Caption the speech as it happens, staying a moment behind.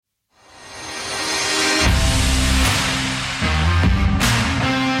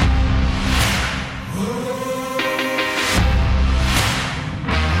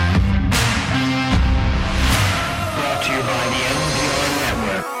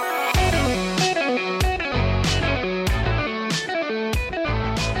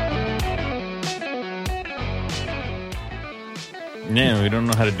Yeah, we don't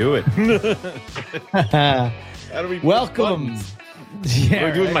know how to do it. How do we Welcome. Yeah, what do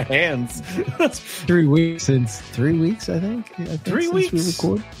I do with my hands? 3 weeks since 3 weeks, I think. 3 weeks? We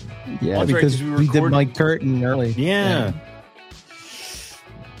record. Yeah, That's right, because we did Mike Curtin early. Yeah.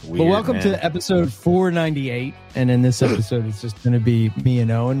 Weird, well, welcome to episode 498. And in this episode, it's just going to be me and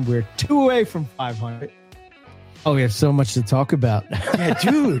Owen. We're 2 away from 500. Oh, we have so much to talk about. Yeah,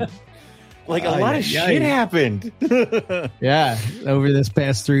 dude. Like a lot of shit happened. Yeah. Over this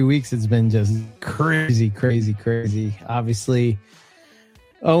past 3 weeks, it's been just crazy. Obviously,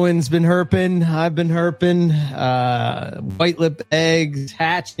 Owen's been herping. I've been herping. White lip eggs,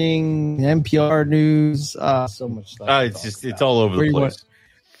 hatching, NPR news. So much stuff. It's all over the place.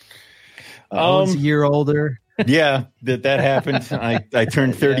 Owen's a year older. Yeah, that happened. I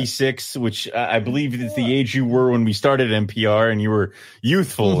turned 36, which I believe is the age you were when we started NPR, and you were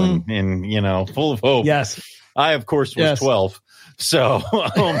youthful and full of hope. Yes. I, of course, was 12. So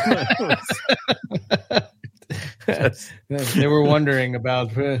they were wondering about,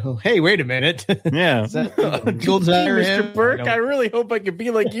 hey, wait a minute. Yeah. Mr. Burke, I really hope I could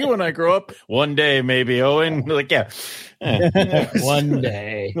be like you when I grow up. One day, maybe, Owen. Like, yeah. One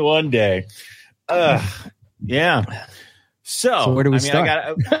day. One day. Yeah. So where do we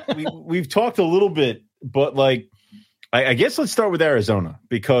start? We've talked a little bit, but like, I guess let's start with Arizona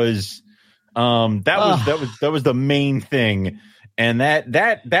because that was the main thing, and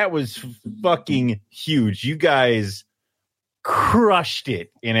that was fucking huge. You guys crushed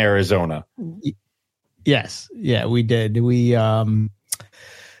it in Arizona. Yes, yeah, we did. We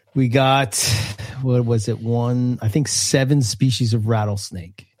got, what was it? I think 7 species of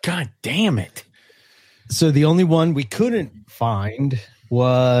rattlesnake. God damn it. So the only one we couldn't find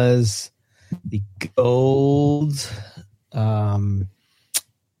was the gold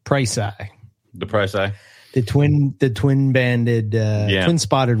price eye. The price eye? The twin banded, twin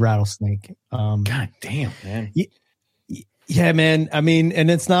spotted rattlesnake. God damn, man. Yeah, man. I mean, and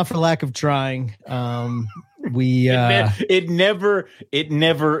it's not for lack of trying. It never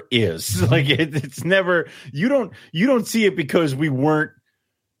is. Like it's never, you don't see it because we weren't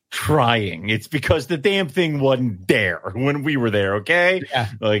trying. It's because the damn thing wasn't there when we were there. Okay.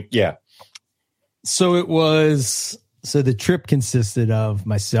 Yeah. So the trip consisted of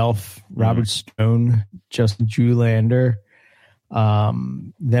myself, Robert Stone, Justin Julander.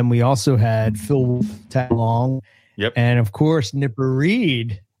 Then we also had Phil tag along. Yep. And of course, Nipper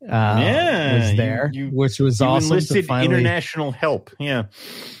Reed was there, which was awesome. Enlisted international help. Yeah.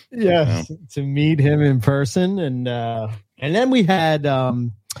 Yeah. To meet him in person. And then we had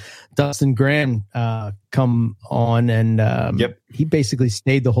Dustin Graham come on, and he basically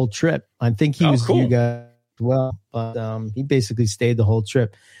stayed the whole trip. I think he was cool. You guys as well, but he basically stayed the whole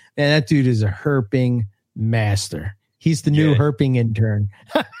trip. And that dude is a herping master. He's the new herping intern.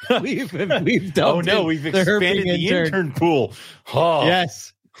 we've expanded the intern pool. Oh.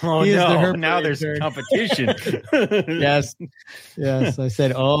 Yes. Oh, no. Now there's competition. Yes. I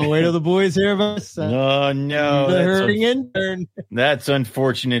said, wait till the boys hear of us. No. The herping intern. That's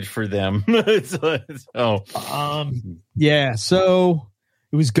unfortunate for them. Yeah. So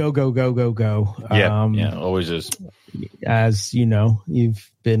it was go. Yeah, always is. As you know, you've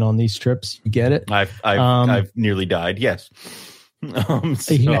been on these trips. You get it. I've nearly died. Yes. The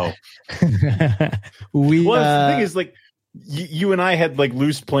thing is, like, you and I had like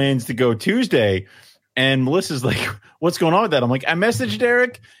loose plans to go Tuesday, and Melissa's like, "What's going on with that?" I'm like, "I messaged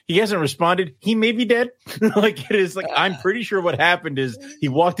Eric. He hasn't responded. He may be dead." Like, it is like, I'm pretty sure what happened is he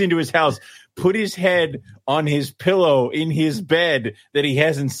walked into his house, put his head on his pillow in his bed that he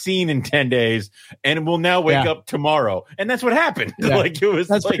hasn't seen in 10 days, and will now wake up tomorrow. And that's what happened. Yeah. Like, it was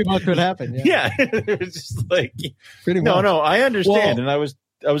that's like, pretty much what happened. Yeah. It was just like, pretty much. No, I understand. And I was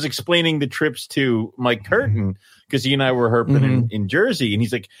explaining the trips to Mike Curtin because he and I were herping in Jersey, and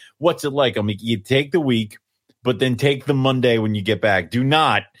he's like, "What's it like?" I'm like, "You take the week, but then take the Monday when you get back. Do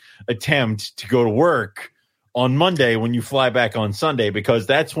not attempt to go to work on Monday when you fly back on Sunday, because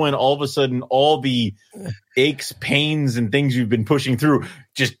that's when all of a sudden all the aches, pains, and things you've been pushing through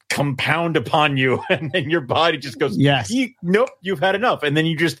just compound upon you, and then your body just goes, nope, you've had enough," and then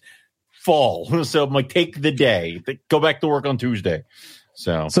you just fall. So I'm like, take the day, go back to work on Tuesday.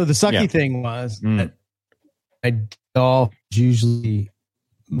 So the sucky thing was that I golf usually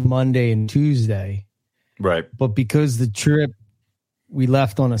Monday and Tuesday, right? But because the trip, we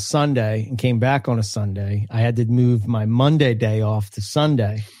left on a Sunday and came back on a Sunday, I had to move my Monday day off to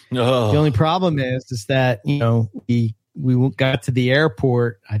Sunday. Oh. The only problem is that, we got to the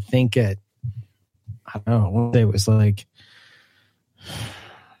airport, I think at, I don't know, it was like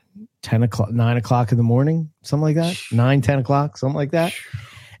 10 o'clock, 9 o'clock in the morning, something like that. 9, 10 o'clock, something like that.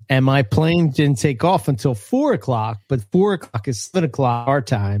 And my plane didn't take off until 4 o'clock, but 4 o'clock is 7 o'clock our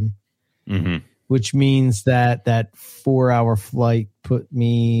time, which means that 4-hour flight put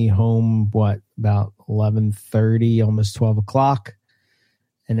me home, about 11:30, almost 12 o'clock.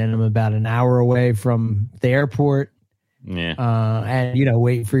 And then I'm about an hour away from the airport. Yeah. And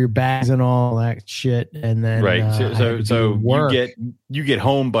wait for your bags and all that shit. And then so you get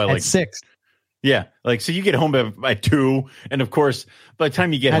home by like 6. Yeah. Like, so you get home by 2. And of course, by the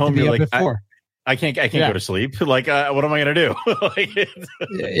time you get home, you're like, I can't go to sleep. Like, what am I going to do?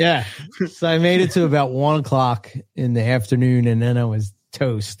 Yeah. So I made it to about 1 o'clock in the afternoon, and then I was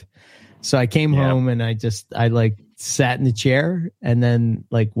toast. So I came home and I sat in the chair and then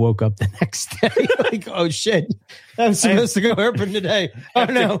woke up the next day. Oh shit, I'm supposed to go herping today. Oh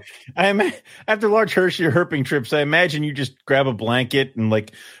no. After large herping trips, I imagine you just grab a blanket and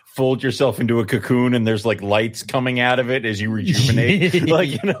fold yourself into a cocoon, and there's lights coming out of it as you rejuvenate.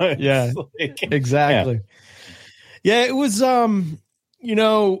 Yeah, exactly. Yeah, it was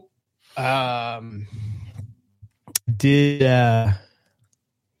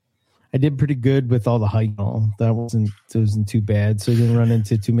I did pretty good with all the height and all. That wasn't too bad, so I didn't run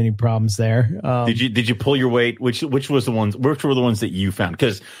into too many problems there. Did you pull your weight? Which were the ones that you found?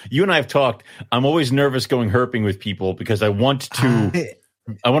 Because you and I have talked. I'm always nervous going herping with people because I want to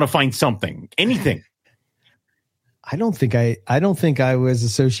find something, anything. I don't think I was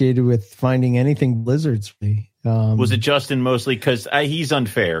associated with finding anything lizards. Was it Justin mostly? Because he's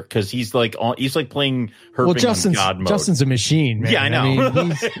unfair because he's playing herping on God mode. Justin's a machine, man. Yeah, I know.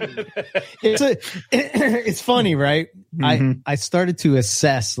 It's funny, right? Mm-hmm. I started to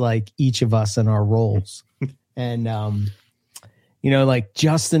assess each of us and our roles, and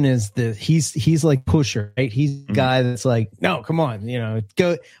Justin is he's like pusher, right? He's the guy that's no, come on,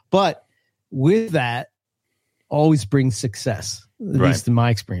 go. But with that, always brings success. At least in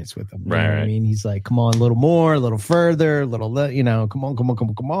my experience with him. Right. I mean, he's come on, a little more, a little further,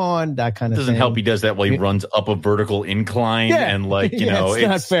 come on, that kind of thing. Doesn't help he does that while he runs up a vertical incline and it's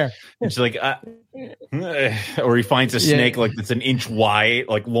not fair. It's or he finds a snake that's an inch wide,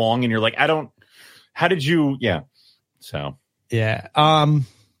 long, and you're how did you, so. Yeah. I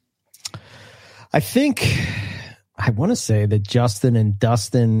think I want to say that Justin and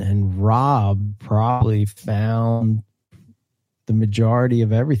Dustin and Rob probably found the majority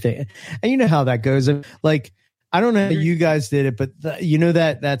of everything, and you know how that goes. I don't know how you guys did it, but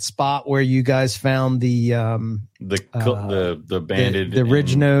that spot where you guys found the banded, the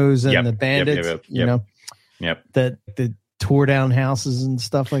ridge nose and the bandits, the tore down houses and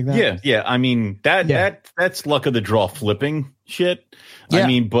stuff like that. Yeah. I mean that's luck of the draw flipping shit. Yeah. I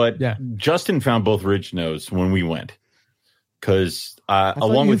mean, but Justin found both ridge nose when we went because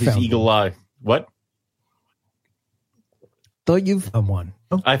along with his eagle eye. What? Thought you found one.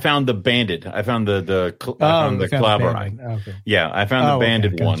 Oh. I found the banded. I found the clabber eye. Okay. Yeah, I found the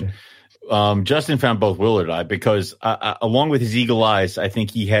banded one. Justin found both Willard eye because along with his eagle eyes, I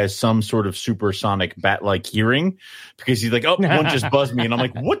think he has some sort of supersonic bat-like hearing because he's like, oh, one just buzzed me. And I'm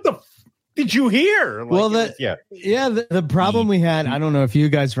like, what the did you hear? The problem we had, I don't know if you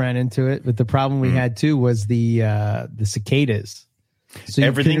guys ran into it, but the problem we had too was the cicadas. So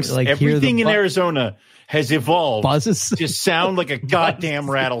everything in Arizona has evolved to sound like a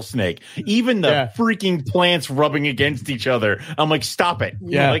goddamn rattlesnake. Even the freaking plants rubbing against each other. I'm like, stop it.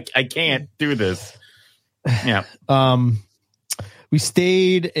 Yeah. I can't do this. Yeah. We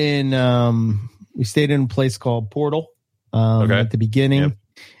stayed in a place called Portal at the beginning.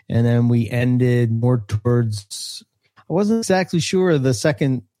 And then we ended more towards, I wasn't exactly sure of the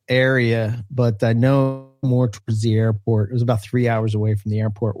second area, but I know more towards the airport. It was about 3 hours away from the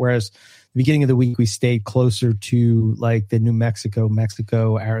airport. Whereas the beginning of the week, we stayed closer to the New Mexico,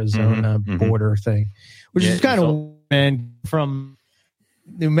 Arizona border thing, which is kind of from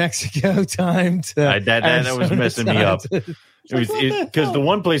New Mexico time to that was messing me up. It was because the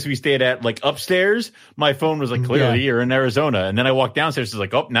one place we stayed at, upstairs, my phone was clearly you're in Arizona, and then I walked downstairs.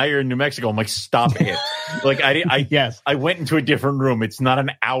 It's oh, now you're in New Mexico. I'm like, stop it! I went into a different room. It's not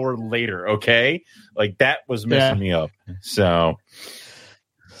an hour later. Okay, that was messing me up. So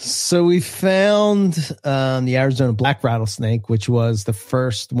we found the Arizona black rattlesnake, which was the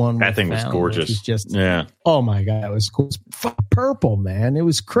first one. That thing was gorgeous. Oh my God, it was cool. It was purple, man. It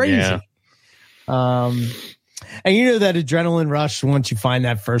was crazy. Yeah. And that adrenaline rush once you find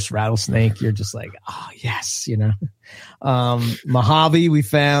that first rattlesnake, you're just oh yes, Mojave we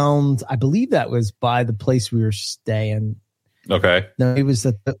found. I believe that was by the place we were staying. Okay. No, it was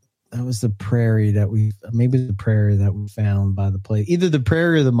at the prairie that we found by the place, either the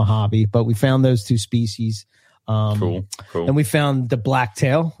prairie or the Mojave, but we found those two species. Cool. And we found the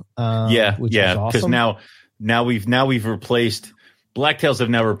blacktail. Which is awesome. Because now we've replaced blacktails have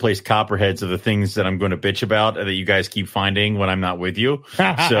now replaced copperheads of the things that I'm going to bitch about that you guys keep finding when I'm not with you.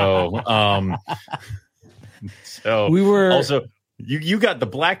 So, so we were also you got the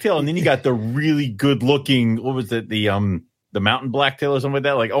blacktail, and then you got the really good looking. What was it? The mountain blacktail or something like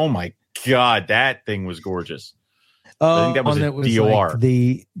that. Like, oh my god, that thing was gorgeous. I think that was a DOR.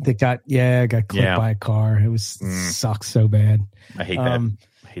 Like got clipped by a car. It was sucked so bad. I hate that.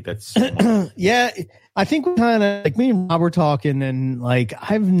 I hate that so much. Yeah, I think we kind of like me and Rob were talking, and like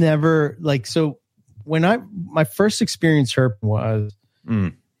I've never so when my first experience herping was,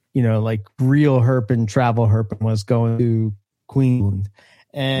 like real herping, travel herping was going to Queensland,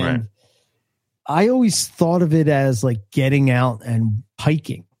 and I always thought of it as like getting out and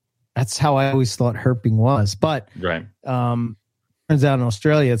hiking. That's how I always thought herping was. But turns out in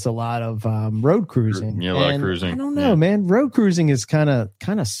Australia, it's a lot of road cruising. Yeah, a lot of cruising. I don't know, man. Road cruising is kind of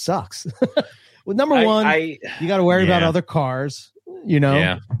sucks. Well, number one, you got to worry about other cars,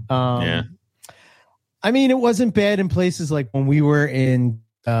 I mean, it wasn't bad in places like when we were in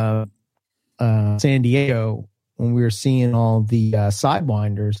San Diego, when we were seeing all the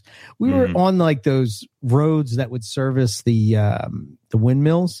sidewinders. We were on like those roads that would service the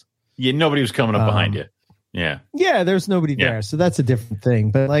windmills. Yeah, nobody was coming up behind you. Yeah. Yeah, there's nobody there. So that's a different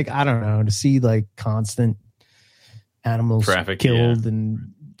thing. But like, I don't know, to see like constant animals killed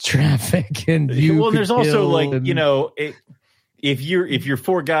and traffic and there's also like, if you're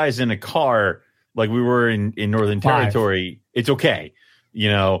four guys in a car, like we were in Northern Territory, it's okay.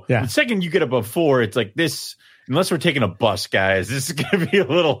 The second you get above four, it's like this. Unless we're taking a bus, guys, this is going to be a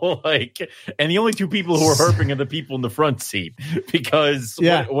little like, and the only two people who are herping are the people in the front seat, because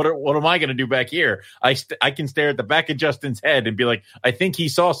what am I going to do back here? I can stare at the back of Justin's head and be like, I think he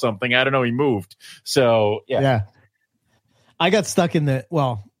saw something. I don't know. He moved. So yeah. I got stuck in the,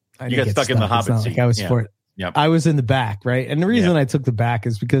 you got stuck in the Hobbit seat. Like I was for it. Yep. I was in the back, right? And the reason I took the back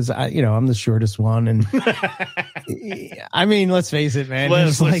is because I'm the shortest one, and I mean, let's face it, man.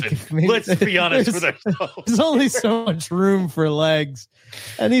 Let's be honest with ourselves. There's only so much room for legs,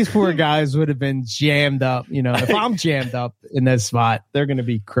 and these poor guys would have been jammed up. If I'm jammed up in that spot, they're going to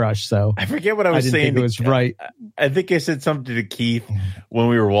be crushed. So I forget what I was saying. It was right. I think I said something to Keith when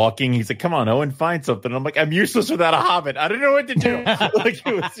we were walking. He's like, "Come on, Owen, find something." I'm like, "I'm useless without a hobbit. I don't know what to do." Like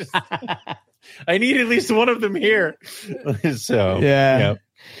it was just. I need at least one of them here. So yeah.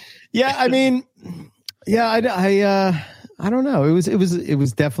 I mean, I don't know. It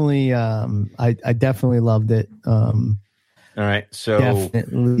was definitely. I definitely loved it. All right, so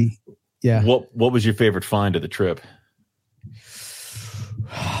definitely, yeah. What was your favorite find of the trip?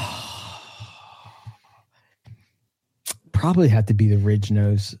 Probably had to be the ridge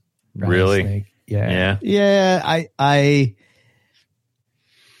nose. Really? Snake. Yeah.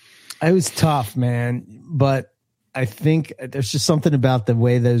 It was tough, man, but I think there's just something about the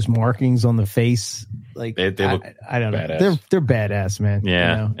way those markings on the face, like they look I don't know, badass. They're badass, man.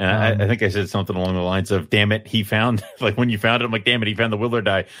 Yeah, and I think I said something along the lines of, "Damn it, he found like when you found it." I'm like, "Damn it, he found the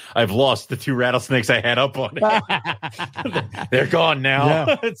Willardi. I've lost the two rattlesnakes I had up on it. They're gone now."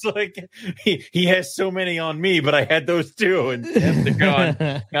 Yeah. It's like he has so many on me, but I had those two, and they're gone.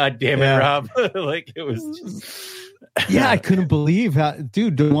 God damn it, Rob! Like it was just. Yeah, I couldn't believe how,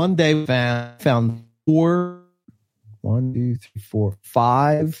 dude. One day we found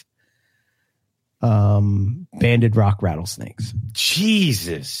 5 banded rock rattlesnakes.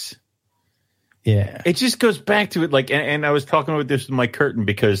 Jesus. Yeah, it just goes back to it. Like, and I was talking about this with Mike Curtin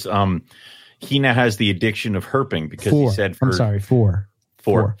because he now has the addiction of herping because he said four.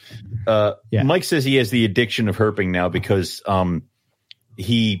 Mike says he has the addiction of herping now because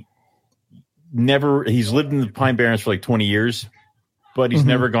he's lived in the Pine Barrens for like 20 years, but he's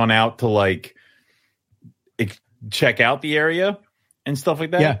never gone out to like check out the area and stuff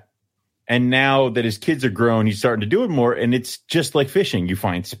like that. Yeah. And now that his kids are grown, he's starting to do it more. And it's just like fishing. You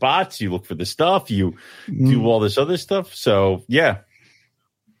find spots, you look for the stuff, you do all this other stuff. So yeah.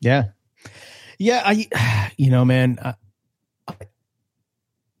 Man,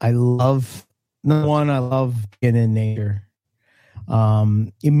 I love being in nature.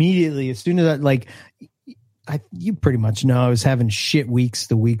 Immediately as soon as you pretty much know I was having shit weeks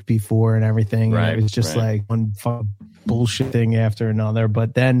the week before and everything. Right, and it was just like one bullshit thing after another.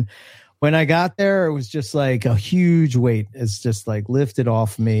 But then when I got there, it was just like a huge weight. It's just like lifted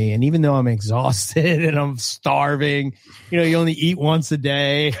off me. And even though I'm exhausted and I'm starving, you only eat once a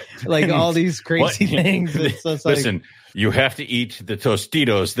day, like all these crazy things. It's like, listen, You have to eat the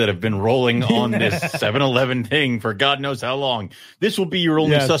Tostitos that have been rolling on this 7-Eleven thing for God knows how long. This will be your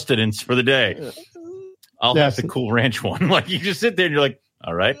only sustenance for the day. I'll have the Cool Ranch one. Like, you just sit there and you're like,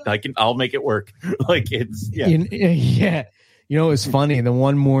 all right, I'll make it work. Like, it's, yeah. You know, it was funny. The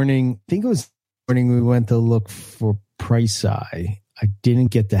one morning, I think it was the morning we went to look for Price Eye. I didn't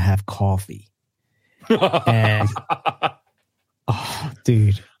get to have coffee. And, oh,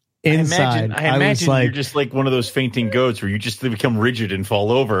 dude. Inside, I imagine like, you're just like one of those fainting goats where you just become rigid and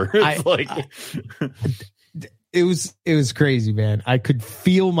fall over. It was crazy, man. I could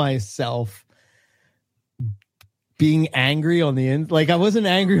feel myself being angry on the inside. Like, I wasn't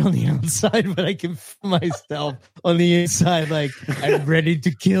angry on the outside, but I can feel myself on the inside. Like, I'm ready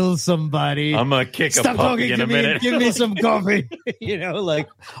to kill somebody. I'm gonna kick a puppy in a minute. Give me some coffee. You know, like,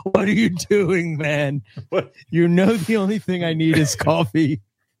 what are you doing, man? What? You know, the only thing I need is coffee.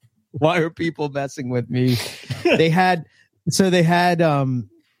 Why are people messing with me? They had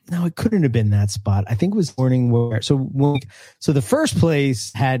no, it couldn't have been that spot. I think it was morning where, so the first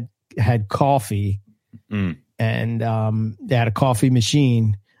place had coffee and they had a coffee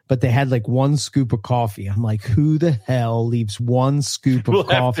machine, but they had like one scoop of coffee. I'm like, who the hell leaves one scoop of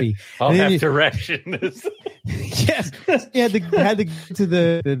coffee? I'll have to ration this. Yes. Yeah, had to go to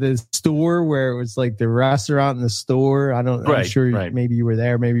the store where it was like the restaurant and the store. I'm sure maybe you were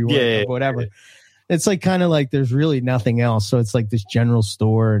there, maybe you weren't, whatever. Yeah. It's like kind of like there's really nothing else. So it's like this general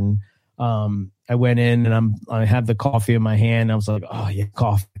store. And I went in and I have the coffee in my hand. I was like, oh yeah,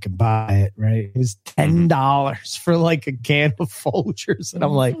 coffee, I can buy it, right? It was $10 for like a can of Folgers. And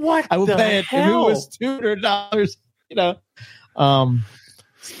I'm like, what? I would pay it if it was $200, you know.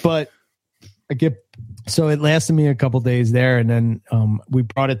 But so it lasted me a couple days there, and then we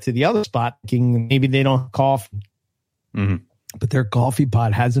brought it to the other spot, thinking maybe they don't have coffee. Mm-hmm. But their coffee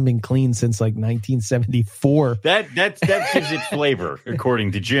pot hasn't been cleaned since like 1974. That gives it flavor,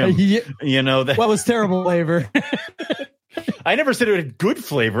 according to Jim. You know that. Well, it was terrible flavor. I never said it had good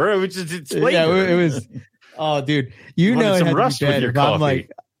flavor. It was just its flavor. Yeah, it was. Oh, dude, you know, some rust with your coffee. I'm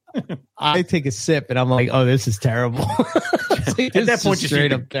like, I take a sip and I'm like, oh, this is terrible. At that point,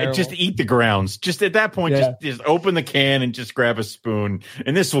 just eat the grounds. Just at that point, just open the can and just grab a spoon,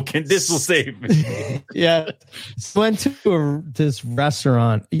 and this will save me. Yeah, went to this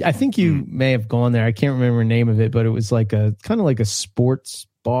restaurant. I think you may have gone there. I can't remember the name of it, but it was like a kind of like a sports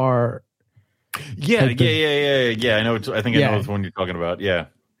bar. Yeah. I know. I think I know the one you're talking about. Yeah.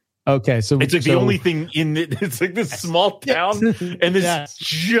 Okay, so it's like the only thing in it. It's like this small town and this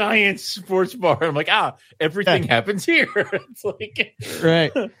giant sports bar. I'm like, everything happens here. It's like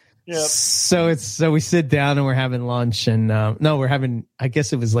right. Yeah. So we sit down and we're having lunch, and we're having. I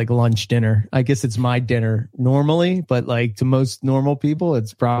guess it was like lunch dinner. I guess it's my dinner normally, but like to most normal people,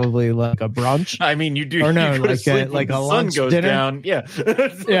 it's probably like a brunch. I mean, you do or no, you like a the lunch sun goes dinner. Down. Yeah,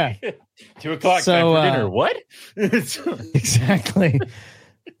 yeah. 2:00 time for dinner. What? Exactly.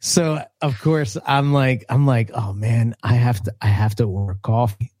 So of course I'm like, oh man, I have to order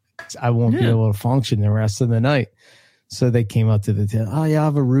coffee. I won't be able to function the rest of the night. So they came up to the table. Oh yeah, I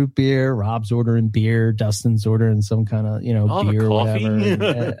have a root beer. Rob's ordering beer. Dustin's ordering some kind of beer or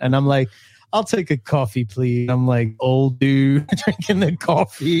whatever. And I'm like, I'll take a coffee, please. I'm like old dude drinking the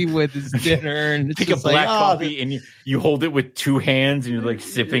coffee with his dinner, and take a black coffee and you hold it with two hands and you're like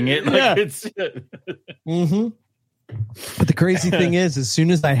sipping it. Like it's. Mm-hmm. But the crazy thing is, as soon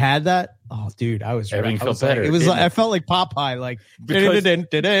as I had that, oh, dude, I was everything felt better. Like, it was like I felt like Popeye, like because,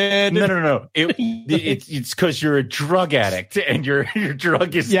 no. It's because you're a drug addict and your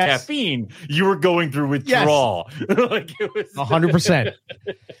drug is caffeine. You were going through withdrawal, like it was 100%.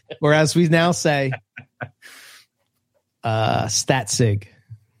 Whereas we now say, stat sig.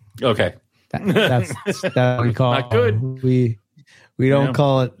 Okay, that's what we call. Not good. We don't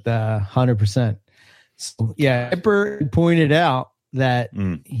call it 100%. So, Nipper pointed out that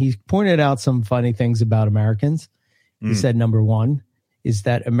he pointed out some funny things about Americans. He said, number one is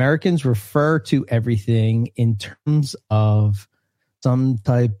that Americans refer to everything in terms of some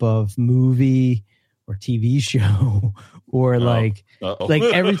type of movie or TV show or like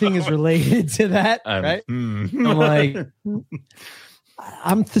everything is related to that. Right. I'm like,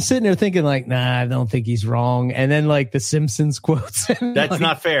 I'm sitting there thinking like, nah, I don't think he's wrong. And then like the Simpsons quotes. That's like,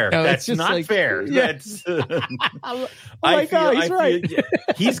 not fair. No, that's not like, fair. Yeah. That's. He's right.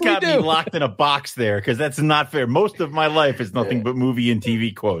 He's got me locked in a box there because that's not fair. Most of my life is nothing but movie and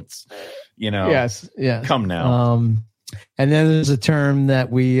TV quotes. Yes. Come now. And then there's a term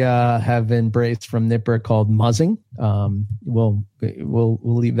that we have embraced from Nipper called muzzing. We'll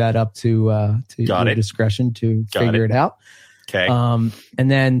leave that up to your discretion to figure it out. Okay. And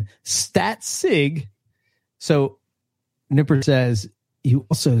then stat sig. So Nipper says, you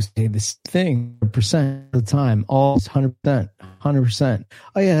also say this thing 100% of the time, all 100%.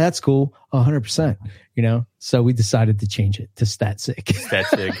 Oh yeah, that's cool. 100%, So we decided to change it to stat sig. Stat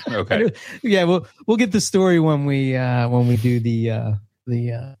sig. Okay. Yeah. We'll get the story when we do the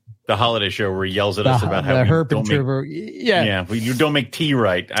holiday show where he yells at us about how the we herp don't make, yeah. You don't make tea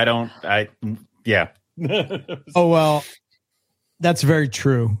right. Yeah. Oh, well, that's very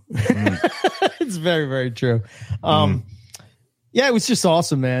true. It's very, very true. Yeah, it was just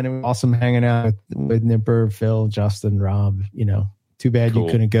awesome, man. It was awesome hanging out with Nipper, Phil, Justin, Rob. Too bad you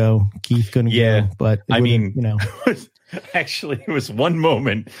couldn't go. Keith couldn't go. But actually, it was one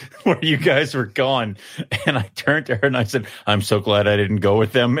moment where you guys were gone, and I turned to her and I said, "I'm so glad I didn't go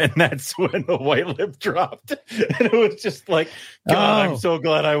with them." And that's when the white lip dropped, and it was just like, God, I'm so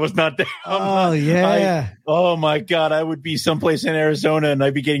glad I was not there. Oh my God, I would be someplace in Arizona, and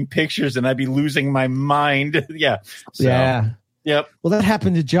I'd be getting pictures, and I'd be losing my mind. Yeah. So, yeah. Yep. Well, that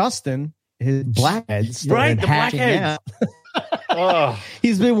happened to Justin. His blackheads. Right, the blackheads.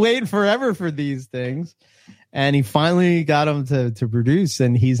 He's been waiting forever for these things, and he finally got them to produce,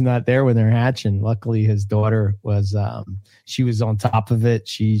 and he's not there when they're hatching. Luckily, his daughter was she was on top of it.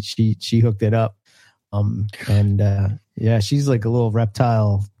 She hooked it up, she's like a little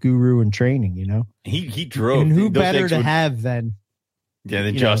reptile guru in training. He drove. And who better to have than. Yeah,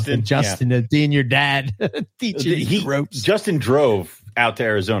 then Justin. Justin being your dad, teaching ropes. Justin drove out to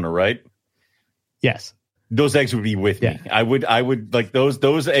Arizona, right? Yes. Those eggs would be with me. I would like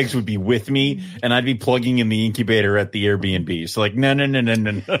those eggs would be with me, and I'd be plugging in the incubator at the Airbnb. So like, no.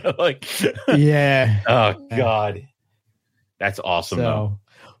 Like, yeah. Oh God, that's awesome. Though.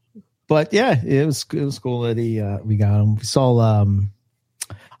 But yeah, it was cool that we got him. We saw.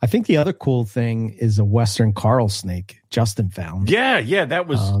 I think the other cool thing is a Western coral snake Justin found. Yeah, that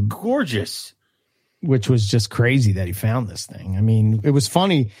was gorgeous. Which was just crazy that he found this thing. I mean, it was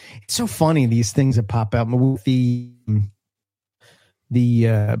funny. It's so funny, these things that pop out. With the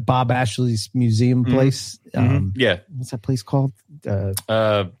Bob Ashley's museum place. What's that place called?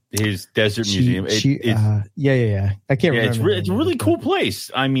 His desert museum. Yeah. I can't remember. It's a really cool place.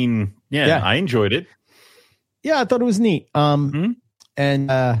 I mean, I enjoyed it. Yeah, I thought it was neat. And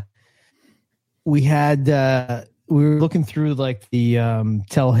we had we were looking through like the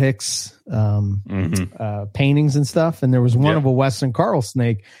Tel Hicks paintings and stuff, and there was one of a Western coral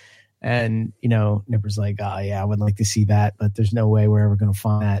snake, and Nipper's like, oh yeah, I would like to see that, but there's no way we're ever going to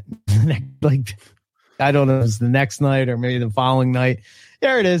find that. Like, I don't know if it's the next night or maybe the following night.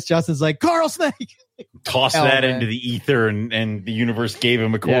 There it is. Justin's like, coral snake. Toss that into the ether, and the universe gave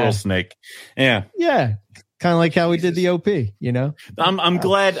him a coral snake. Yeah. Kind of like how we did the OP, I'm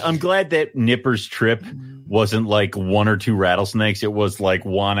glad that Nipper's trip wasn't like one or two rattlesnakes. It was like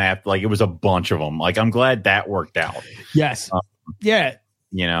one after, like it was a bunch of them. Like, I'm glad that worked out. Yes. Yeah.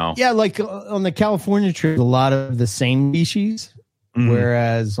 Like on the California trip, a lot of the same species,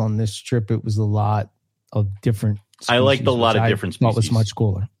 whereas on this trip it was a lot of different species. I liked a lot of different species. It was much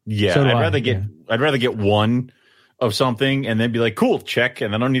cooler. Yeah, so I'd rather get one of something and then be like, cool, check,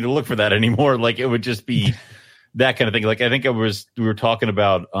 and I don't need to look for that anymore. Like, it would just be that kind of thing. Like, I think we were talking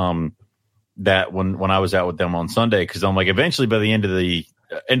about that when I was out with them on Sunday, because I'm like, eventually by the end of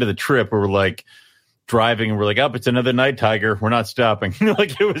the trip, we were like driving and we're like, it's another night tiger, we're not stopping.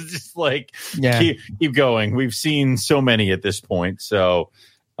 Like, it was just like, keep going. We've seen so many at this point. So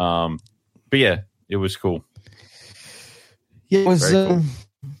but yeah, it was cool. Yeah, it was cool.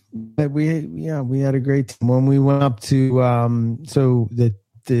 But we had a great time when we went up to so the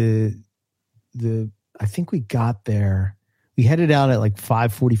I think we got there. We headed out at like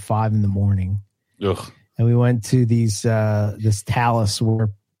 5:45 in the morning. Ugh. And we went to this talus where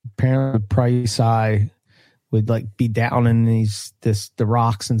apparently Price Eye would like be down in the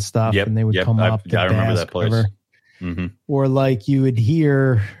rocks and stuff, and they would come up. I remember that place. Or like you would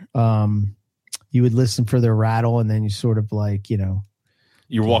hear, you would listen for their rattle, and then you sort of like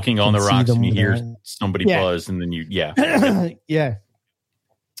you're walking on the rocks and you hear somebody buzz, and then yeah.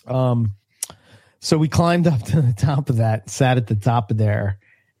 So we climbed up to the top of that, sat at the top of there,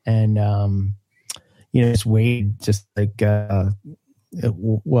 and just waited, just like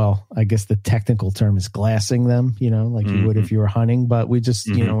well, I guess the technical term is glassing them, like you would if you were hunting. But we just,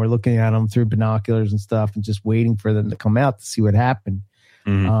 we're looking at them through binoculars and stuff, and just waiting for them to come out to see what happened.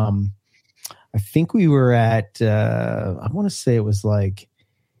 I think we were at, I want to say it was like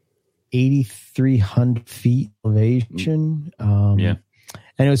 8,300 feet elevation.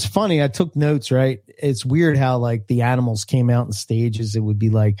 And it was funny. I took notes, right? It's weird how like the animals came out in stages. It would be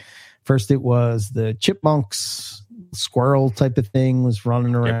like, first it was the chipmunks, squirrel type of thing was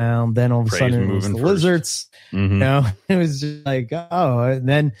running around. Then all of a sudden it was the lizards. Mm-hmm. You know, it was just like, oh, and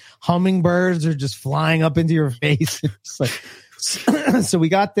then hummingbirds are just flying up into your face. It's like, so we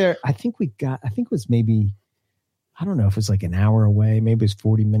got there. I think it was maybe, I don't know if it was like an hour away, maybe it was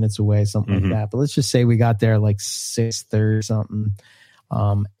 40 minutes away, something like that. But let's just say we got there like 6:30 or something.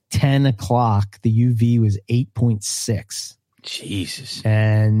 10 o'clock, the UV was 8.6. Jesus.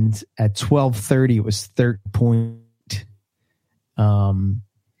 And at 12:30, it was 30.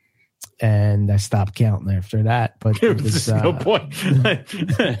 And I stopped counting after that. But it was no point.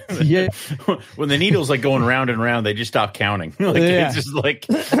 Yeah. When the needle's like going round and round, they just stop counting. It's just like.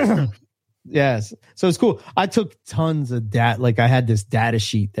 Yes. So it's cool. I took tons of data. Like I had this data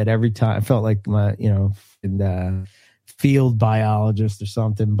sheet that every time I felt like my, field biologist or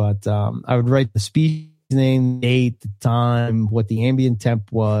something, but I would write the species name, date, the time, what the ambient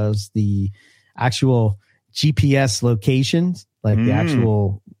temp was, the actual GPS locations, like the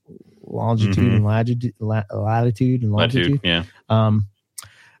actual longitude and latitude and longitude. Yeah.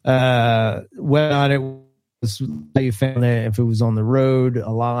 Whether or not it was how you found it, if it was on the road,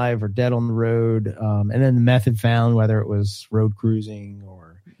 alive or dead on the road, and then the method found whether it was road cruising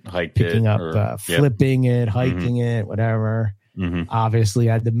or picking up, flipping it, hiking it, whatever. Obviously,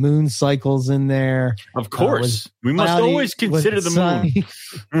 I had the moon cycles in there. Of course, we must always consider the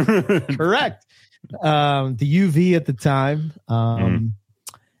moon. Correct. The UV at the time,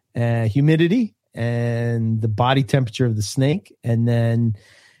 humidity, and the body temperature of the snake, and then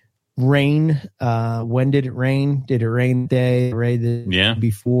rain. When did it rain? Did it rain the day? Rain the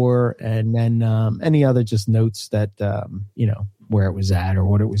before, and then any other just notes that where it was at or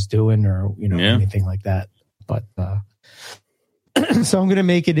what it was doing or anything like that. But so I'm going to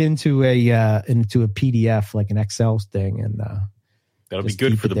make it into a PDF, like an Excel thing, and that'll be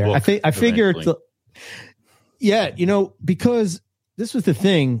good for the book. I figure because this was the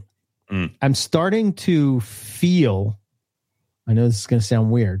thing. I'm starting to feel. I know this is going to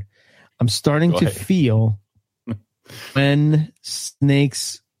sound weird. I'm starting to feel when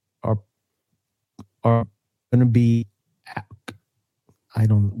snakes are going to be. I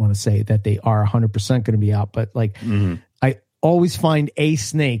don't want to say that they are 100% going to be out, but like I always find a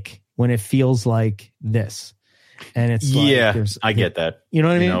snake when it feels like this. And it's I get that. You know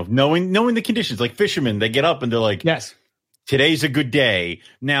what I mean? Knowing the conditions, like fishermen, they get up and they're like, yes, today's a good day.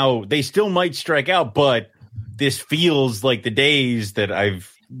 Now they still might strike out, but this feels like the days that I've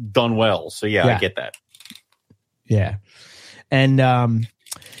done well. So I get that. Yeah. And,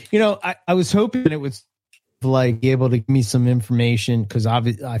 I was hoping it was like able to give me some information because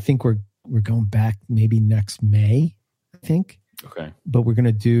I think we're going back maybe next May, I think. Okay. But we're going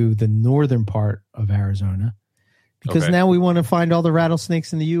to do the northern part of Arizona because now we want to find all the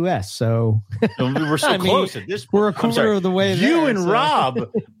rattlesnakes in the U.S. So we're so close at this point. We're a quarter of the way there. You and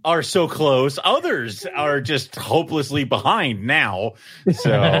Rob are so close. Others are just hopelessly behind now.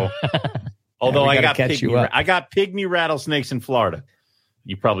 So, although I got pygmy rattlesnakes in Florida.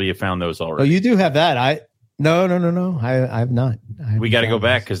 You probably have found those already. Oh, you do have that. No. I've not. We got to go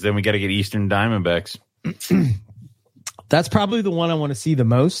back because then we got to get Eastern Diamondbacks. That's probably the one I want to see the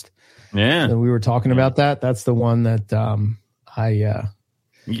most. Yeah. And we were talking about that. That's the one that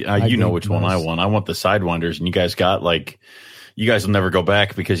I know which one I want. I want the Sidewinders, and you guys got you guys will never go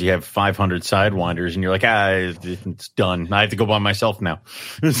back because you have 500 Sidewinders, and you're like, it's done. I have to go by myself now.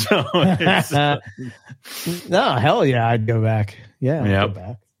 So no, hell yeah, I'd go back. Yeah, I'd go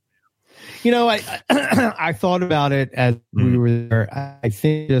back. I thought about it as we were there. I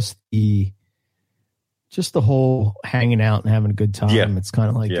think just the whole hanging out and having a good time. Yeah. It's kind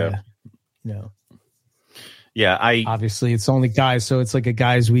of like, obviously it's only guys, so it's like a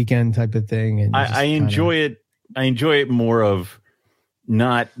guys' weekend type of thing. And I enjoy it. I enjoy it more of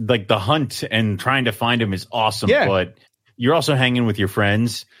not like the hunt and trying to find them is awesome, but you're also hanging with your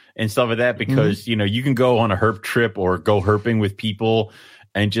friends and stuff like that because you can go on a herp trip or go herping with people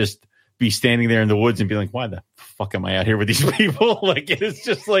and just be standing there in the woods and be like, why the fuck am I out here with these people? Like, it's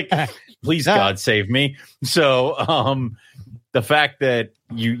just like, please God save me. So the fact that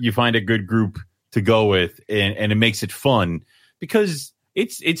you find a good group to go with and it makes it fun because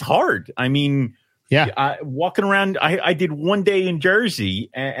it's hard. I mean, walking around, I did one day in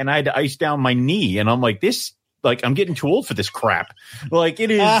Jersey and I had to ice down my knee and I'm like, I'm getting too old for this crap. Like it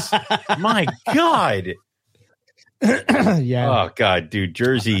is, my God. Oh God, dude,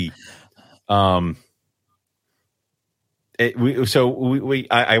 Jersey. I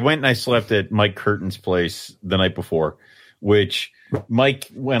went and I slept at Mike Curtin's place the night before, which Mike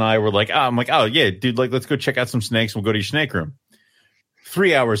and I were like, I'm like, oh yeah, dude, like let's go check out some snakes. We'll go to your snake room.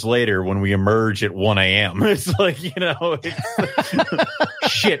 3 hours later, when we emerge at 1 a.m., it's like,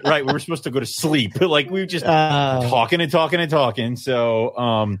 shit, right? We were supposed to go to sleep. Like, we were just talking.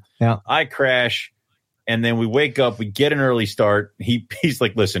 So I crash, and then we wake up. We get an early start. He's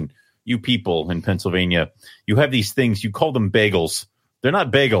like, listen, you people in Pennsylvania, you have these things. You call them bagels. They're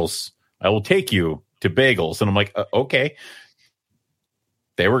not bagels. I will take you to bagels. And I'm like, okay.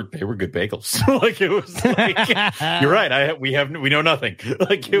 They were good bagels. Like, it was like, you're right. We know nothing.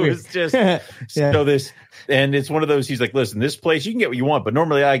 Like, it was just so this, and it's one of those. He's like, listen, this place you can get what you want, but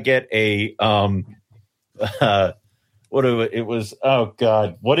normally I get a it was. Oh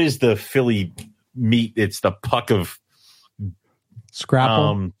God, what is the Philly meat? It's the puck of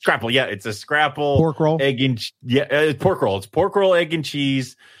scrapple. Scrapple, yeah, it's a scrapple pork roll, egg and pork roll. It's pork roll, egg and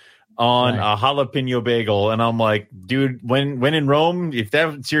cheese on a jalapeno bagel. And I'm like, dude, when in Rome, if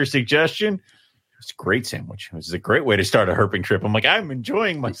that's your suggestion, it's a great sandwich. It was a great way to start a herping trip. I'm like, I'm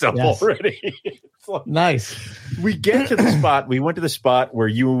enjoying myself already. Like, nice. We get to the spot. We went to the spot where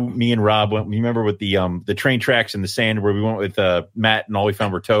me and Rob went. You remember with the train tracks in the sand where we went with Matt, and all we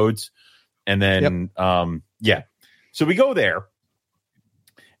found were toads. And then, so we go there.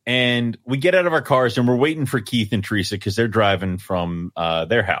 And we get out of our cars and we're waiting for Keith and Teresa because they're driving from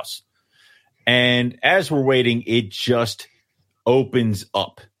their house. And as we're waiting, it just opens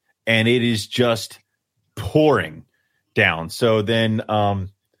up and it is just pouring down. So then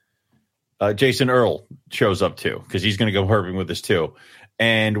Jason Earl shows up too because he's going to go herping with us too.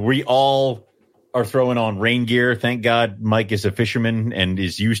 And we all are throwing on rain gear. Thank God Mike is a fisherman and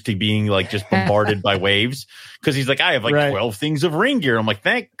is used to being like just bombarded by waves because he's like, I have like 12 things of rain gear. I'm like,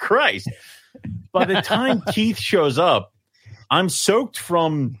 thank Christ. By the time Keith shows up, I'm soaked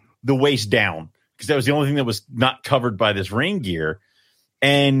from the waist down because that was the only thing that was not covered by this rain gear.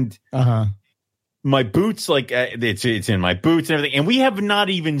 And my boots, like it's in my boots and everything. And we have not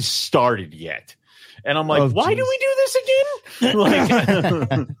even started yet. And I'm like, why do we do this again? Like,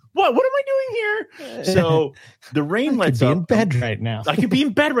 what am I doing here? So the rain lets up. I could be in bed right now. I could be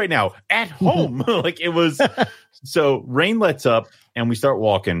in bed right now at home. Like, it was. So rain lets up and we start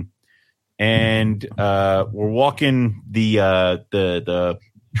walking. And we're walking the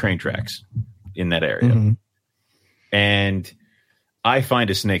train tracks in that area. Mm-hmm. And I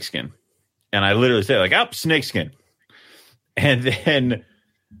find a snakeskin. And I literally say, like, snakeskin. And then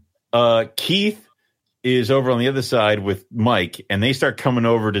Keith is over on the other side with Mike, and they start coming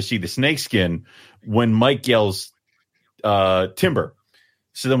over to see the snakeskin when Mike yells timber.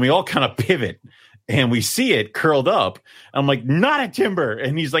 So then we all kind of pivot and we see it curled up. I'm like, not a timber.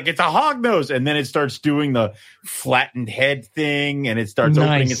 And he's like, it's a hognose. And then it starts doing the flattened head thing and it starts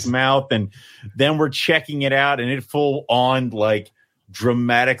opening its mouth. And then we're checking it out and it full on like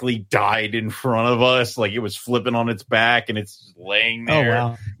dramatically died in front of us. Like, it was flipping on its back and it's laying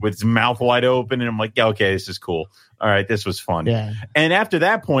there with its mouth wide open. And I'm like, yeah, okay, this is cool. All right, this was fun. Yeah. And after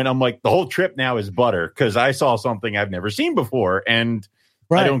that point, I'm like, the whole trip now is butter because I saw something I've never seen before and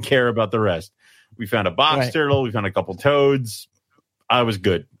I don't care about the rest. We found a box turtle. We found a couple toads. I was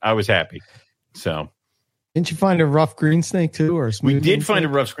good. I was happy. So. Didn't you find a rough green snake too? Or we did find a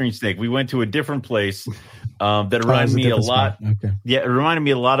rough green snake. We went to a different place that reminded me a lot. Okay. Yeah, it reminded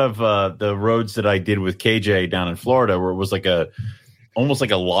me a lot of the roads that I did with KJ down in Florida, where it was like almost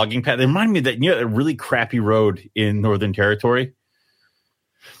like a logging path. It reminded me of that, a really crappy road in Northern Territory.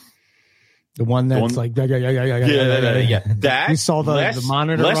 The one that's like yeah. That you saw the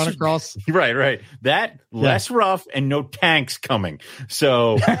monitor run across. Right. That less rough and no tanks coming.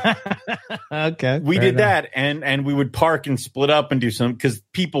 So okay, we did that, and we would park and split up and do some because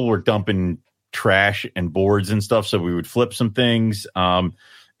people were dumping trash and boards and stuff. So we would flip some things. And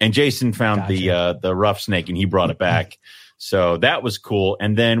Jason found the rough snake and he brought it back. So that was cool.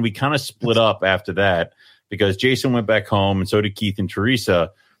 And then we kind of split up after that because Jason went back home and so did Keith and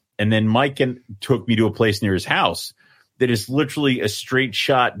Teresa. And then Mike took me to a place near his house that is literally a straight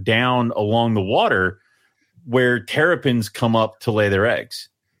shot down along the water where terrapins come up to lay their eggs.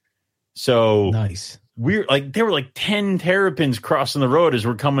 So nice. We're like, there were like 10 terrapins crossing the road as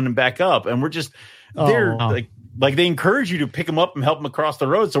we're coming back up. And we're just, like they encourage you to pick them up and help them across the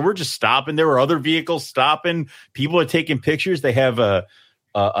road. So we're just stopping. There were other vehicles stopping. People are taking pictures. They have a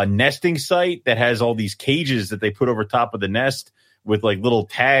nesting site that has all these cages that they put over top of the nest with like little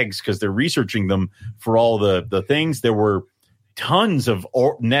tags because they're researching them for all the things. There were tons of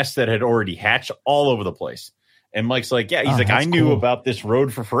nests that had already hatched all over the place. And Mike's like, yeah, he's like, I knew about this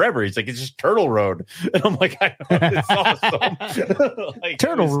road for forever. He's like, it's just Turtle Road. And I'm like, I know, it's awesome. Like,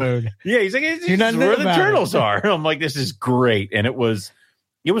 Turtle Road. Yeah, he's like, it's just where the turtles are. And I'm like, this is great. And it was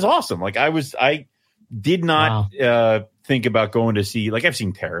awesome. Like I did not think about going to see, like I've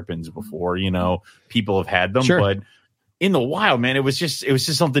seen terrapins before, people have had them, sure. but in the wild, man, it was just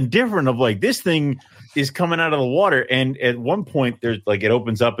something different of like, this thing is coming out of the water. And at one point there's like, it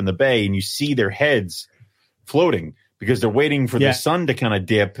opens up in the bay and you see their heads floating because they're waiting for the sun to kind of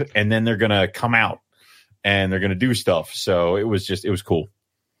dip and then they're going to come out and they're going to do stuff. So it was cool.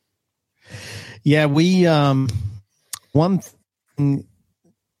 Yeah. We, the one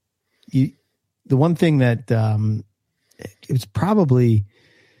thing that, it was probably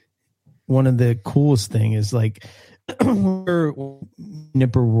one of the coolest thing is like, we're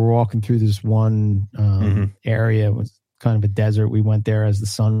walking through this one area. It was kind of a desert. We went there as the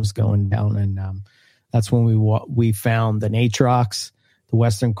sun was going down, and that's when we found the Natrox, the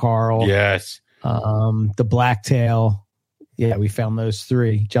Western Coral, the blacktail. Yeah, we found those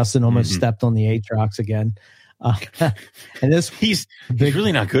three. Justin almost stepped on the Atrox again. And this he's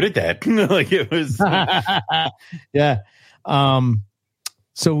really not good at that. Like it was, yeah.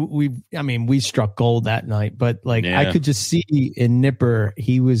 So we struck gold that night, but like I could just see in Nipper,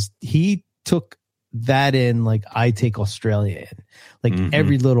 he took that in like I take Australia in, like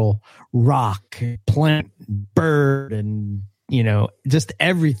every little rock, plant, bird, and just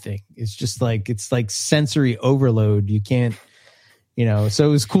everything. It's just like it's like sensory overload. You can't, So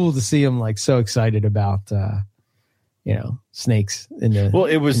it was cool to see him like so excited about snakes in the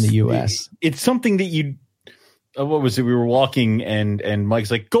in the U.S. It's something that you. What was it? We were walking and Mike's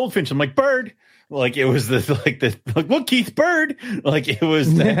like goldfinch. I'm like bird. Like it was look Keith bird. Like it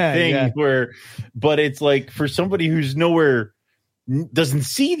was that thing where, but it's like for somebody who's nowhere doesn't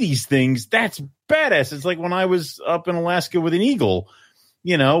see these things, that's badass. It's like when I was up in Alaska with an eagle.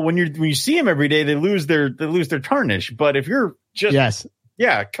 When you see them every day, they lose their tarnish. But if you're just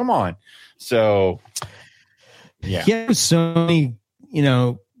come on. So so many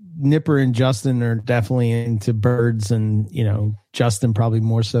Nipper and Justin are definitely into birds, and Justin probably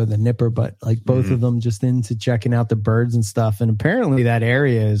more so than Nipper, but like both of them just into checking out the birds and stuff. And apparently that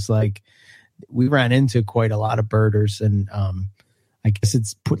area is like we ran into quite a lot of birders, and I guess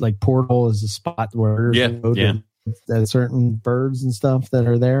it's put like Portal is a spot where there's certain birds and stuff that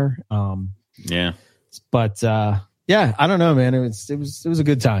are there. But I don't know, man. It was a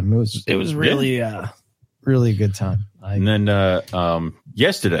good time. It was really really a good time. And then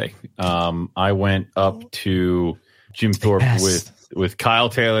yesterday, I went up to Jim Thorpe with Kyle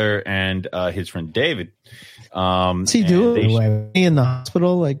Taylor and his friend David. What's he doing? In the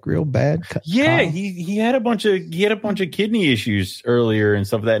hospital, like real bad? Yeah, he had a bunch of kidney issues earlier and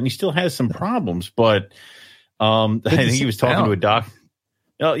stuff like that, and he still has some problems. But I think he was talking to a doctor.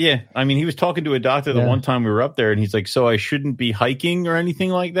 Oh yeah, I mean, he was talking to a doctor the one time we were up there, and he's like, "So I shouldn't be hiking or anything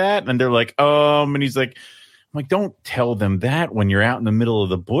like that?" And they're like, and he's like, "I'm like, don't tell them that when you're out in the middle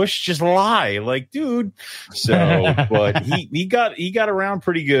of the bush. Just lie, like, dude." So, but he got around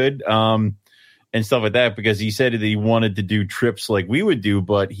pretty good, and stuff like that because he said that he wanted to do trips like we would do,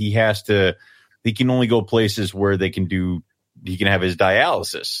 but he can only go places where he can have his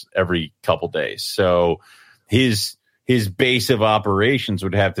dialysis every couple days. So his base of operations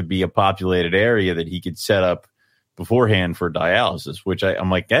would have to be a populated area that he could set up beforehand for dialysis, which I'm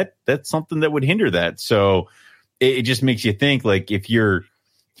like, that's something that would hinder that. So it just makes you think, like, if you're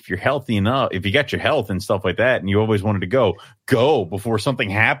healthy enough, if you got your health and stuff like that, and you always wanted to go before something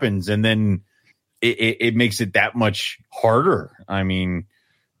happens, and then it makes it that much harder. I mean,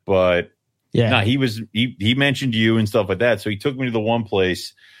 but he mentioned you and stuff like that. So he took me to the one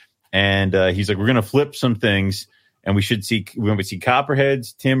place, and he's like, we're going to flip some things. And we want to see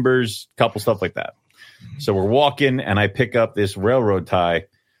copperheads, timbers, couple stuff like that. So we're walking, and I pick up this railroad tie,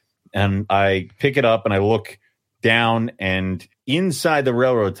 and I pick it up, and I look down, and inside the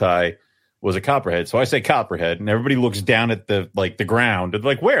railroad tie was a copperhead. So I say copperhead, and everybody looks down at the ground. They're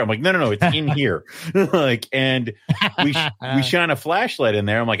like, where? I'm like, no, it's in here. And we shine a flashlight in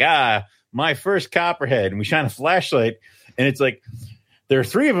there. I'm like, my first copperhead, and we shine a flashlight, and it's like, there are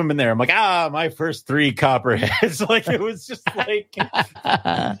three of them in there. I'm like, my first three copperheads. Like, it was just like,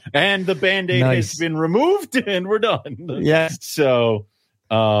 and the Band-Aid has been removed, and we're done. Yeah. So,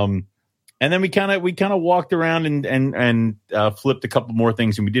 and then we kind of walked around and flipped a couple more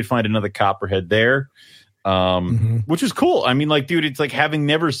things, and we did find another copperhead there, which was cool. I mean, like, dude, it's like having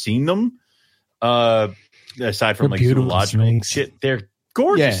never seen them, aside from like zoological shit, they're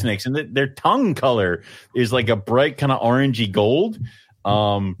gorgeous snakes, and their tongue color is like a bright kind of orangey gold.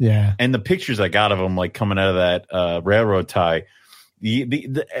 And the pictures I got of them, like coming out of that railroad tie,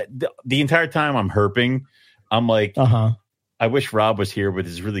 the entire time I'm herping, I'm like, I wish Rob was here with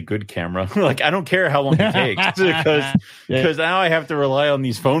his really good camera. Like, I don't care how long it takes because now I have to rely on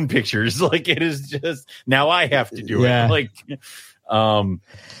these phone pictures. Like, it is just now I have to do it. Like,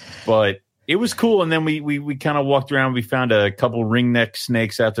 but it was cool. And then we kind of walked around. We found a couple ringneck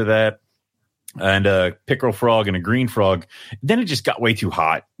snakes after that, and a pickerel frog and a green frog. Then it just got way too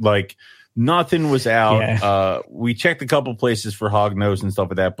hot. Like, nothing was out. Yeah. We checked a couple places for hognose and stuff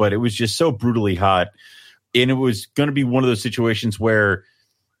like that, but it was just so brutally hot. And it was going to be one of those situations where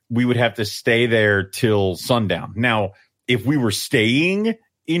we would have to stay there till sundown. Now, if we were staying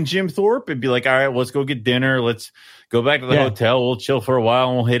in Jim Thorpe, it'd be like, all right, well, let's go get dinner. Let's go back to the hotel. We'll chill for a while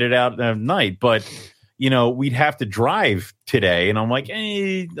and we'll hit it out at night. But, we'd have to drive today. And I'm like,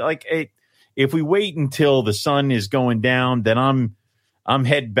 if we wait until the sun is going down, then I'm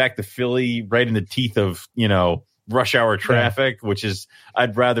heading back to Philly right in the teeth of, rush hour traffic, which is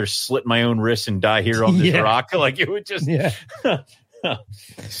I'd rather slit my own wrists and die here on this rock. Like, it would just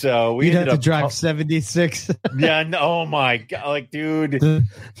So we had to drive 76. Oh my God, like, dude,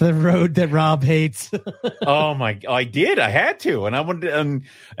 the road that Rob hates. Oh my, I did. I had to, and I wanted, and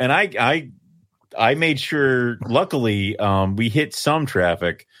I made sure. Luckily, we hit some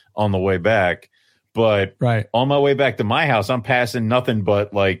traffic on the way back, but on my way back to my house, I'm passing nothing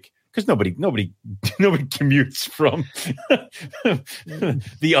but like. Because nobody commutes from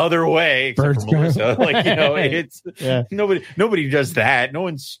the other way except for Melissa. Like, it's nobody does that. No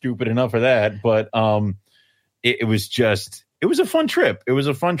one's stupid enough for that. But it was a fun trip. It was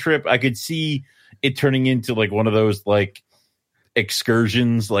a fun trip. I could see it turning into like one of those like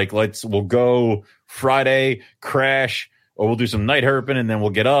excursions. Like, we'll go Friday, crash, or we'll do some night herping, and then we'll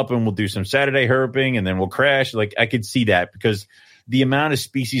get up and we'll do some Saturday herping, and then we'll crash. Like, I could see that because the amount of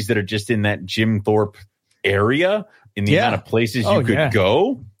species that are just in that Jim Thorpe area, in the amount of places you could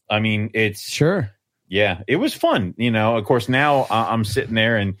go. I mean, it's it was fun. Of course, now I'm sitting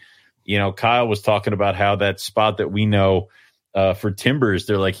there and, Kyle was talking about how that spot that we know for timbers,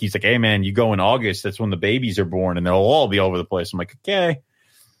 he's like, hey man, you go in August. That's when the babies are born and they'll all be all over the place. I'm like, okay,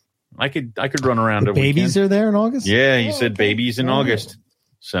 I could run around. The babies are there in August. Yeah. He said babies in August.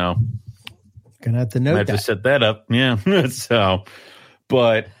 So gonna have to note that. To set that up. Yeah. So,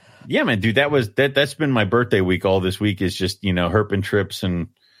 but yeah, man, dude, that's been my birthday week. All this week is just, herping trips and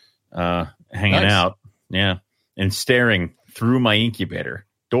hanging out. Yeah. And staring through my incubator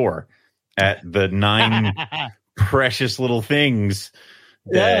door at the 9 precious little things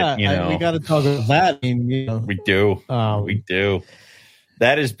that, we got to talk about that. I mean, we do. We do.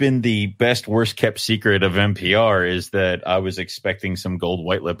 That has been the best, worst kept secret of NPR, is that I was expecting some gold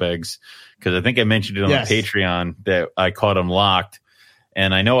white lip eggs, because I think I mentioned it on the Patreon that I caught them locked.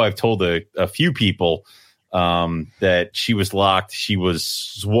 And I know I've told a few people that she was locked, she was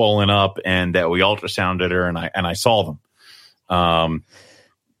swollen up, and that we ultrasounded her, and I saw them.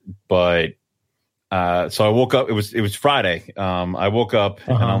 So I woke up. It was Friday. I woke up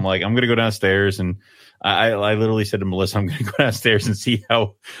and I'm like, I'm gonna go downstairs, and I literally said to Melissa, I'm going to go downstairs and see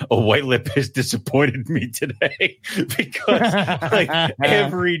how a white lip has disappointed me today, because like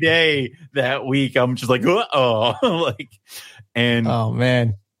every day that week, I'm just like, and oh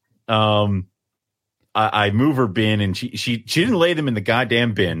man, I move her bin, and she didn't lay them in the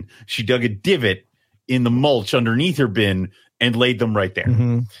goddamn bin. She dug a divot in the mulch underneath her bin and laid them right there.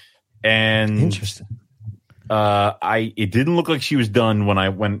 Mm-hmm. And interesting. It didn't look like she was done when I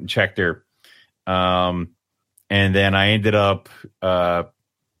went and checked her. And then I ended up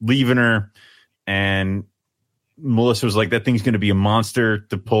leaving her, and Melissa was like, that thing's going to be a monster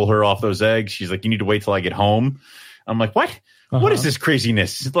to pull her off those eggs. She's like, you need to wait till I get home. I'm like, what? What is this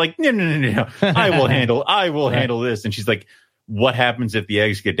craziness? It's like, no. I will handle this. And she's like, what happens if the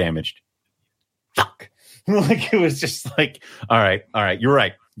eggs get damaged? Fuck. Like, it was just like, all right. You're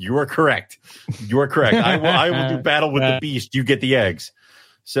right. You are correct. I will do battle with the beast. You get the eggs.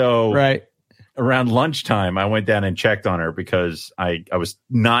 So around lunchtime, I went down and checked on her, because I was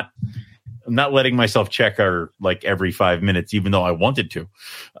not letting myself check her like every 5 minutes, even though I wanted to.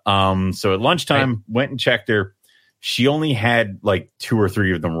 So at lunchtime, went and checked her. She only had like 2 or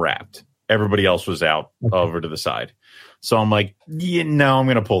 3 of them wrapped. Everybody else was out over to the side. So I'm like, I'm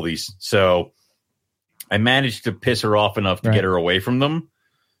going to pull these. So I managed to piss her off enough to get her away from them.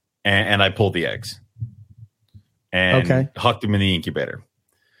 And I pulled the eggs and hucked them in the incubator.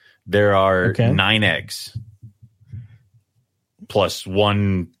 There are 9 eggs, plus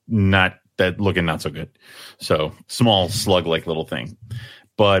 1 not so good. So small slug-like little thing,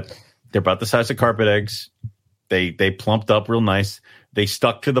 but they're about the size of carpet eggs. They plumped up real nice. They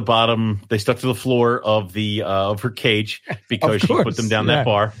stuck to the bottom. They stuck to the floor of the of her cage, because she put them down that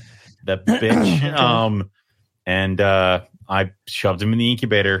far. That bitch. And I shoved him in the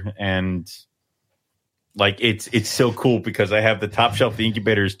incubator, and like it's so cool because I have the top shelf of the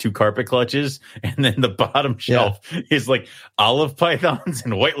incubator is 2 carpet clutches, and then the bottom shelf is like olive pythons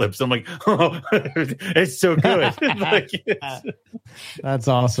and white lips. I'm like, oh, it's so good. Like, that's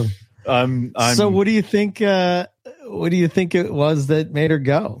awesome. So what do you think? What do you think it was that made her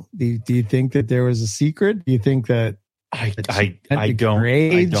go? Do you think that there was a secret? Do you think that I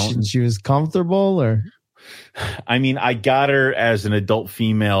don't. She was comfortable, or? I mean, I got her as an adult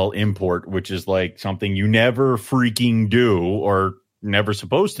female import, which is like something you never freaking do or never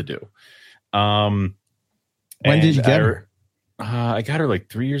supposed to do. When did you get her? I got her like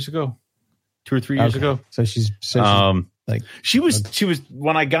 3 years ago, 2 or 3 years ago. So she's like she was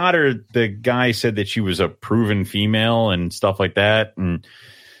when I got her, the guy said that she was a proven female and stuff like that. And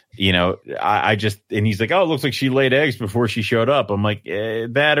you know, and he's like, oh, it looks like she laid eggs before she showed up. I'm like,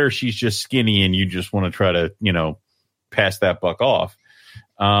 that or she's just skinny and you just want to try to, you know, pass that buck off.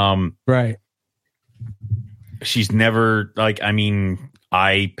 Right. She's never like, I mean,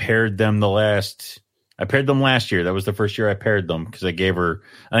 I paired them last year. That was the first year I paired them because I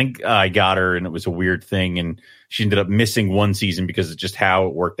think I got her and it was a weird thing. And she ended up missing one season because it's just how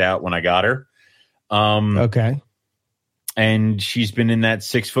it worked out when I got her. Okay. And she's been in that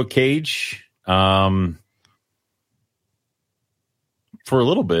 6-foot cage for a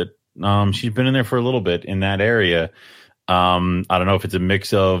little bit. She's been in there for a little bit in that area. I don't know if it's a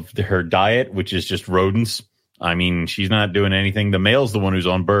mix of her diet, which is just rodents. I mean, she's not doing anything. The male's the one who's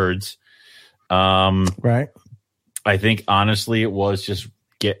on birds. Right. I think, honestly, it was just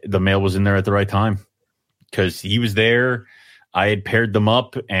the male was in there at the right time because he was there. I had paired them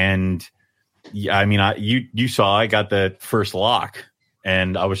up and I mean, you saw I got the first lock,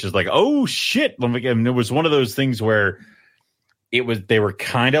 and I was just like, "Oh shit!" And it was one of those things where they were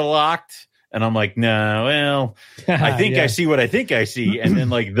kind of locked, and I'm like, "No, well, I think I see what I think I see." And then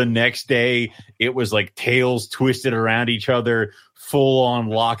like the next day, it was like tails twisted around each other, full on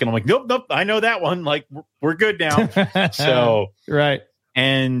lock, and I'm like, "Nope, I know that one. Like we're good now." So right,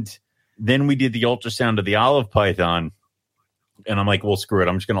 and then we did the ultrasound of the olive python. And I'm like, well, screw it.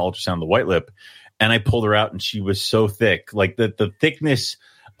 I'm just going to ultrasound the white lip. And I pulled her out and she was so thick, like the thickness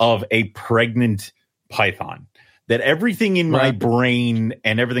of a pregnant python, that everything in my brain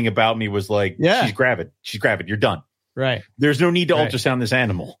and everything about me was like, she's gravid. She's gravid. You're done. Right. There's no need to ultrasound this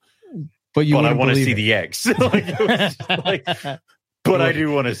animal. But I want to see the eggs. But I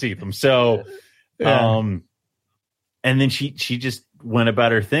do want to see them. So, and then she just went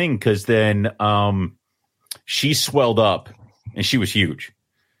about her thing because then she swelled up. And she was huge.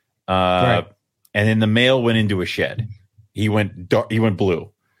 Right. And then the male went into a shed. He went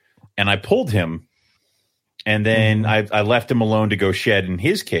blue. And I pulled him. And then I left him alone to go shed in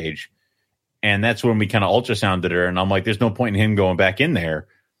his cage. And that's when we kind of ultrasounded her. And I'm like, there's no point in him going back in there.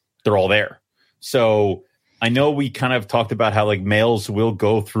 They're all there. So I know we kind of talked about how like males will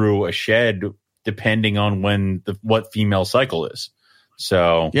go through a shed depending on what female cycle is.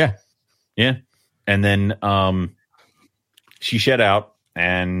 So yeah. And then she shed out,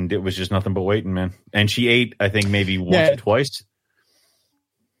 and it was just nothing but waiting, man. And she ate, I think, maybe once or twice.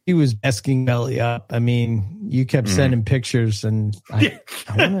 He was basking belly up. I mean, you kept sending pictures, and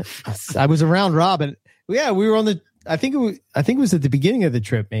I was around Rob, and we were on the. I think it was at the beginning of the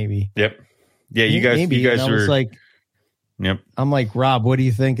trip, maybe. Yep. Yeah, you guys were like. Yep. I'm like, Rob, what do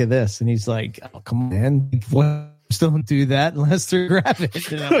you think of this? And he's like, oh, come on, man. Don't do that unless they're gravid.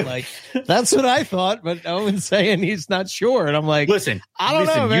 And I'm like, that's what I thought, but Owen's saying he's not sure. And I'm like, listen, I don't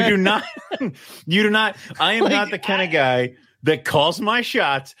know, man. You do not. I am not the kind of guy that calls my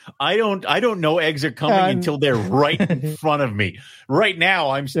shots. I don't know eggs are coming until they're right in front of me. Right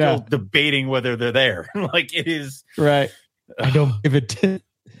now, I'm still debating whether they're there. Like it is right. I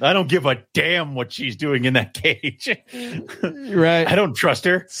don't give a damn what she's doing in that cage. Right. I don't trust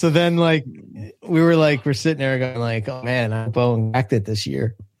her. So then like we're sitting there going like, oh man, I Bowen backed it this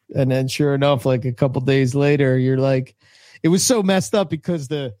year. And then sure enough, like a couple days later, you're like, it was so messed up because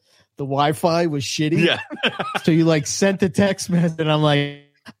the Wi-Fi was shitty. Yeah. So you like sent the text message and I'm like,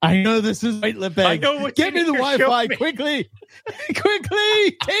 I know this is white lip egg. Get me the Wi-Fi quickly.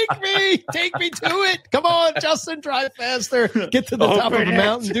 Quickly. Take me to it. Come on, Justin, drive faster. Get to the top of the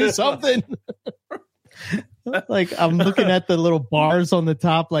mountain. Do something. Like I'm looking at the little bars on the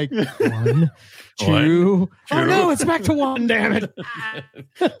top, like 1, 2. Oh no, it's back to 1. Damn it!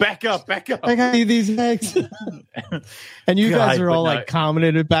 Back up! I got these eggs, and you guys are all like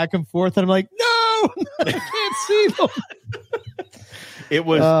commented back and forth, and I'm like, no, I can't see them. It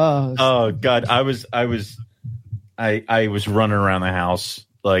was oh god, I was running around the house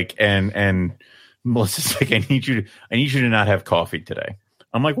like and Melissa's like, I need you to not have coffee today.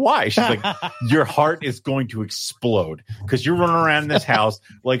 I'm like, why? She's like, your heart is going to explode because you're running around in this house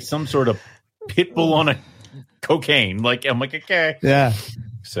like some sort of pit bull on a cocaine. Like, I'm like, okay. Yeah.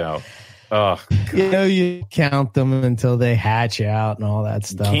 So, you count them until they hatch out and all that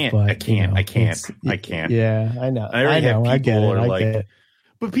stuff. I can't. Yeah, I know. I get it. I get it.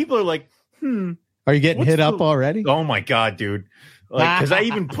 But people are like, Are you getting hit up already? Oh my God, dude. Like, because I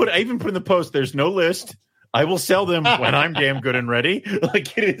even put in the post, there's no list. I will sell them when I'm damn good and ready.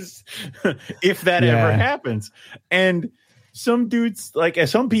 Like it is, if that ever happens. And some dudes, like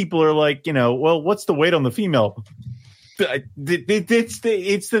some people are like, well, what's the weight on the female?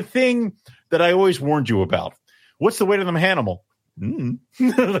 It's the thing that I always warned you about. What's the weight of the animal? I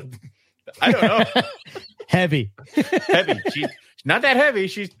don't know. Heavy. She's not that heavy.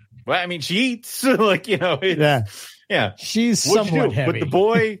 She eats like, Yeah, she's somewhat heavy. Put the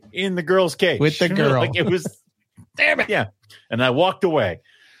boy in the girl's cage. With the girl. Like it was, damn it. Yeah. And I walked away.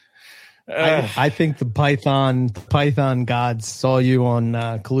 I think the Python gods saw you on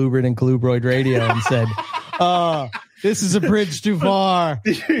Colubrid and Colubroid Radio and said, this is a bridge too far.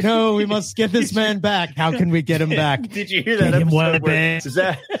 No, we must get this man back. How can we get him back? Did you hear that episode where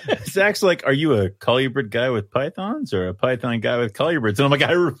Zach's like, are you a colubrid guy with pythons or a python guy with colubrids? And I'm like,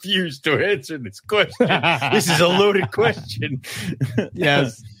 I refuse to answer this question. This is a loaded question.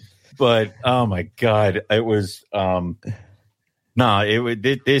 Yes. But, oh my God, it was,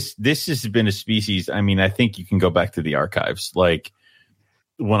 this has been a species. I mean, I think you can go back to the archives. Like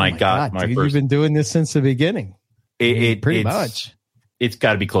when I got my first, you've been doing this since the beginning. Pretty much. It's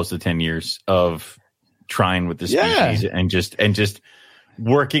got to be close to 10 years of trying with the species and just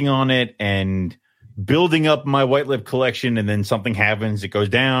working on it and building up my white lip collection. And then something happens, it goes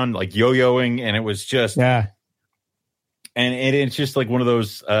down, like yo-yoing. And it was just, and it's just like one of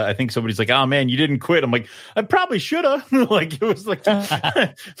those, I think somebody's like, oh man, you didn't quit. I'm like, I probably should have. Like it was like,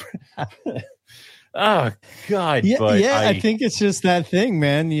 oh God. Yeah, but I think it's just that thing,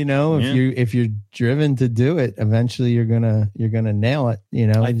 man. If you're driven to do it, eventually you're gonna nail it. You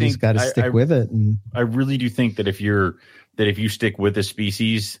just got to stick with it. And I really do think that if you stick with a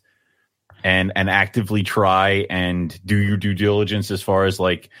species and actively try and do your due diligence as far as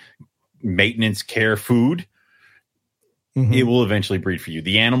like maintenance, care, food, it will eventually breed for you.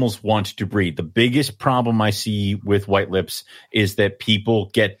 The animals want to breed. The biggest problem I see with white lips is that people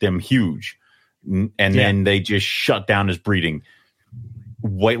get them huge. And then they just shut down as breeding.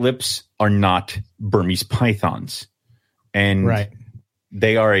 White lips are not Burmese pythons. And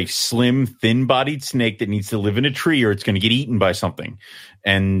they are a slim, thin-bodied snake that needs to live in a tree or it's going to get eaten by something.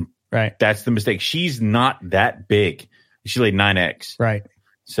 And that's the mistake. She's not that big. She laid 9 eggs. Right.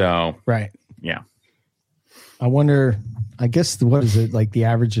 So, yeah. I wonder, I guess, what is it? Like the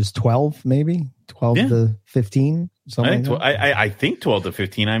average is 12, maybe? 12 to 15? I think 12 to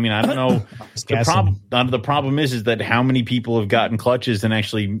 15. I mean, I don't know. The problem is that how many people have gotten clutches and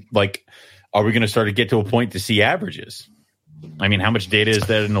actually, like, are we going to start to get to a point to see averages? I mean, how much data is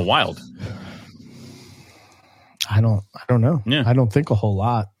there in the wild? I don't know. Yeah. I don't think a whole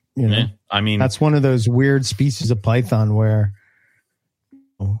lot. I mean, that's one of those weird species of python where.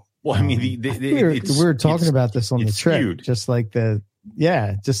 Well, I mean, we were talking about this on the trip, skewed. Just like do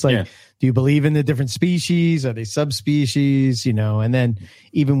you believe in the different species? Are they subspecies? And then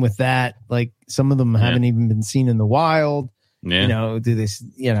even with that, like some of them haven't even been seen in the wild. Yeah. Do this,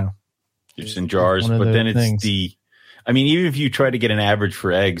 just in jars, but then it's things. Even if you try to get an average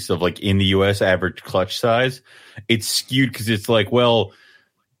for eggs of like in the US average clutch size, it's skewed because it's like, well,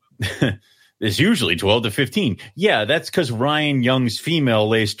 it's usually 12 to 15. Yeah, that's because Ryan Young's female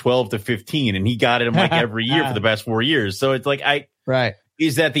lays 12 to 15, and he got it like every year for the past 4 years. So it's like,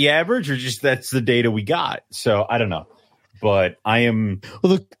 is that the average or just that's the data we got? So I don't know. But I am.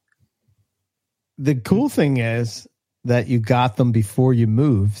 Well, the cool thing is that you got them before you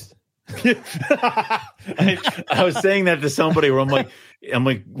moved. I was saying that to somebody where I'm like,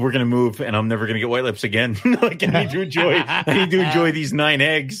 we're gonna move, and I'm never gonna get white lips again. Like I need to enjoy these 9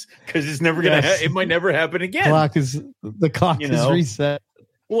 eggs because it's never gonna. It might never happen again. The clock is reset.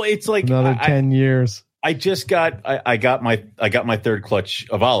 Well, it's like another 10 years. I just got I got my third clutch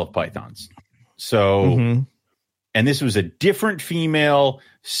of olive pythons. So, and this was a different female,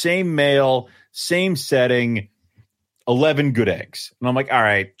 same male, same setting. 11 good eggs. And I'm like, all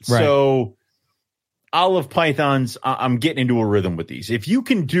right. So olive pythons, I'm getting into a rhythm with these. If you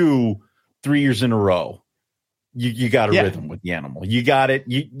can do 3 years in a row, you got a rhythm with the animal. You got it.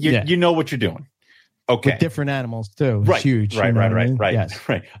 You know what you're doing. Okay. With different animals too. Right. Huge. Right. Yes.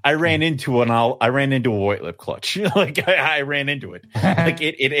 Right. I ran into a white lip clutch. Like I ran into it. Like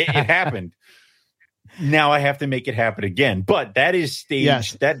it happened. Now I have to make it happen again. But that is stage.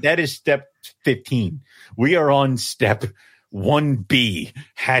 Yes. That is step 15. We are on step 1B,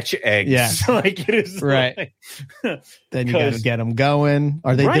 hatch eggs. Yes. Like it is right. Then you got to get them going.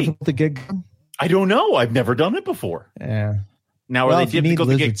 Are they difficult to get going? I don't know. I've never done it before. Yeah. Now, are they difficult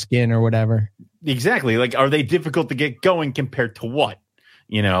to get skin or whatever? Exactly. Like, are they difficult to get going compared to what?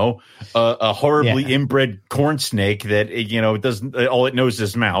 You know, a horribly inbred corn snake that, you know, it doesn't, all it knows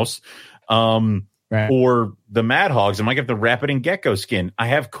is mouse. Or the mad hogs. Am I going to have to wrap it in gecko skin? I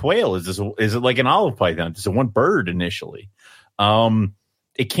have quail. Is it like an olive python? Is it one bird initially?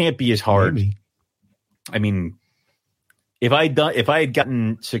 It can't be as hard. Maybe. I mean, if I had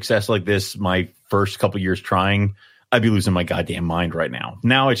gotten success like this my first couple years trying, I'd be losing my goddamn mind right now.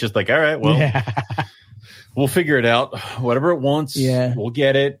 Now it's just like, all right, well, we'll figure it out. Whatever it wants, we'll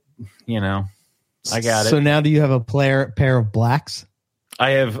get it. You know, I got it. So now do you have a pair of blacks?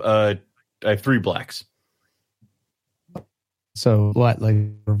 I have 3 blacks. So what, like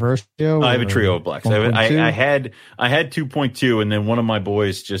reverse trio? I have a trio of blacks. I had 2.2, and then one of my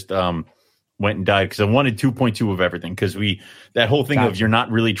boys just went and died because I wanted 2.2 of everything, because that whole thing of you're not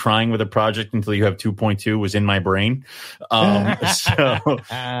really trying with a project until you have 2.2 was in my brain. So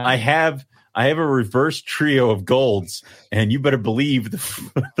I have a reverse trio of golds, and you better believe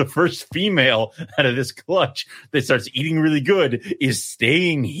the first female out of this clutch that starts eating really good is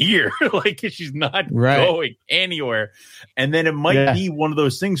staying here. Like, she's not going anywhere. And then it might be one of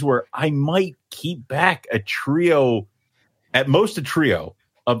those things where I might keep back a trio, at most a trio,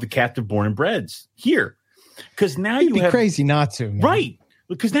 of the captive born and breds here, because now you'd be crazy not to, man. Right?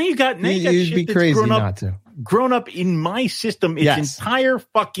 Because now you got you'd be crazy not to. Grown up in my system its entire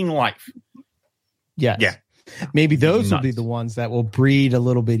fucking life. Yes. Yeah. Maybe those will be the ones that will breed a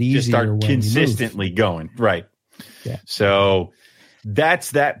little bit easier. Just start consistently going. Right. Yeah. So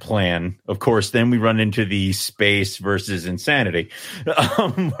that's that plan. Of course, then we run into the space versus insanity,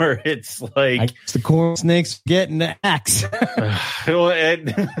 where it's like the corn snakes getting the axe.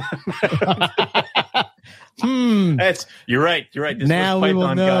 You're right. This now was Python we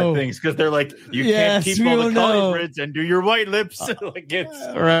will know. God things, because they're like, you can't keep all the colubrids and do your white lips. Like, it's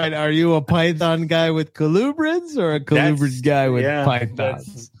right. Are you a Python guy with colubrids or a colubrid guy with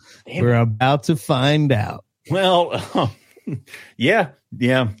pythons? We're about to find out. Well, yeah.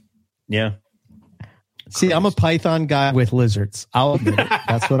 See, I'm a python guy with lizards. I'll admit it.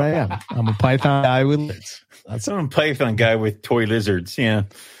 That's what I am. I'm a python guy with lizards. I'm a python guy with toy lizards. Yeah.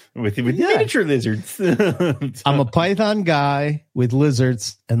 With miniature lizards. I'm a python guy with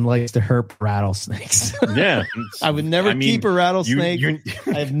lizards and likes to herp rattlesnakes. Yeah. I would never keep a rattlesnake.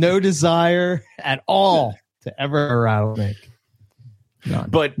 I have no desire at all to ever a rattlesnake.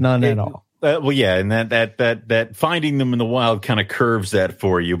 None at all. Well, yeah, and that finding them in the wild kind of curves that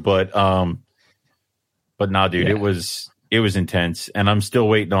for you, but nah, dude, it was intense, and I'm still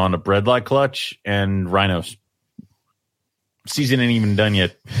waiting on a breadlock clutch and rhinos. Season ain't even done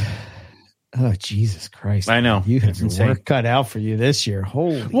yet. Oh, Jesus Christ! I know, you have your work cut out for you this year.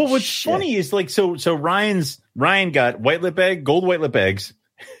 Holy well, what's funny is like so Ryan got gold white lip eggs.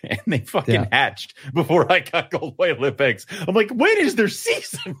 And they fucking hatched before I got gold white lip eggs. I'm like, when is their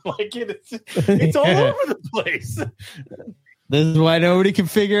season? Like it's all over the place. This is why nobody can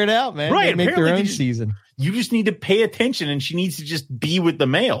figure it out, man. Right, they make their own season. You just need to pay attention, and she needs to just be with the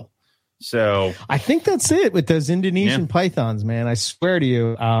male. So I think that's it with those Indonesian pythons, man. I swear to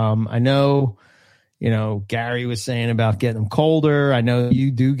you. I know. You know, Gary was saying about getting them colder. I know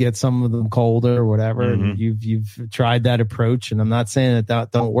you do get some of them colder or whatever. Mm-hmm. And you've tried that approach, and I'm not saying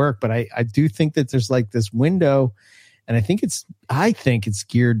that don't work, but I do think that there's like this window, and I think it's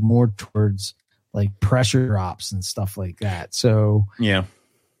geared more towards like pressure drops and stuff like that. So yeah,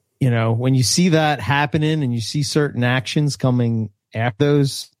 you know, when you see that happening and you see certain actions coming after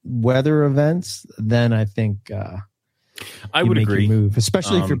those weather events, then I think I would agree. Move,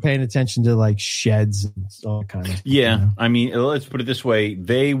 especially if you're paying attention to like sheds and all kind of. Yeah, you know? I mean, let's put it this way: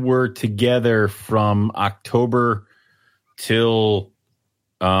 they were together from October till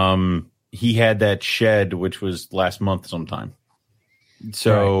he had that shed, which was last month sometime.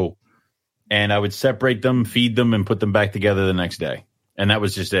 So, and I would separate them, feed them, and put them back together the next day, and that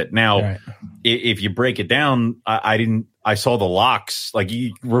was just it. Now, if you break it down, I saw the locks, like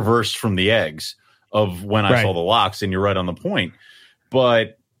you reversed from the eggs of when I saw the locks, and you're right on the point.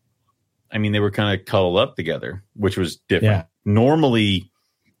 But I mean, they were kind of cuddled up together, which was different. Yeah. Normally,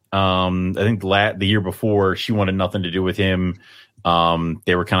 I think the year before, she wanted nothing to do with him.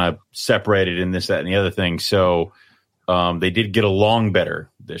 They were kind of separated in this, that, and the other thing. So they did get along better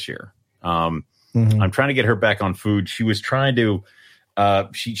this year. I'm trying to get her back on food. She was trying to,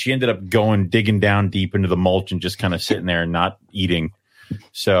 she ended up digging down deep into the mulch and just kind of sitting there and not eating.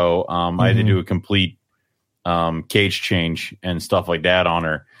 So I had to do a complete cage change and stuff like that on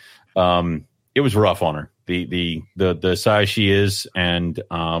her. It was rough on her. The size she is and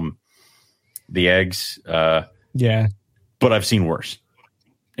the eggs. But I've seen worse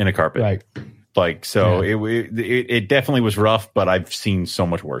in a carpet. Right. Like, so it definitely was rough, but I've seen so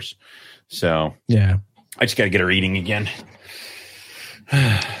much worse. So yeah, I just got to get her eating again.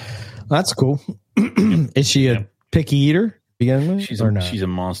 That's cool. Is she a picky eater? She's a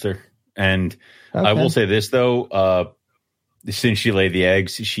monster. And I will say this though, since she laid the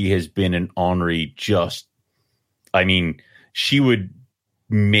eggs, she has been an ornery. She would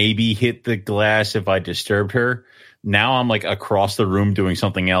maybe hit the glass if I disturbed her. Now I'm like across the room doing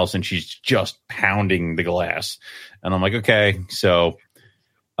something else and she's just pounding the glass. And I'm like, okay. So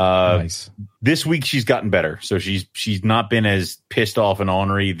nice. This week she's gotten better. So she's not been as pissed off and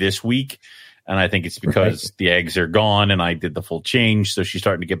ornery this week. And I think it's because the eggs are gone and I did the full change. So she's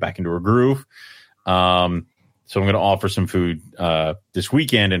starting to get back into her groove. So I'm going to offer some food this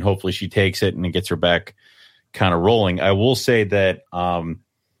weekend and hopefully she takes it and it gets her back kind of rolling. I will say that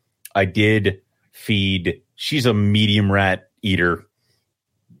I did feed. She's a medium rat eater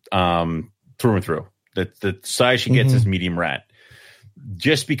through and through. The size she gets is medium rat.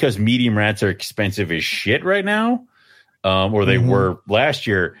 Just because medium rats are expensive as shit right now, or they were last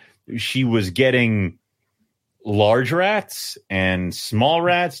year, she was getting large rats and small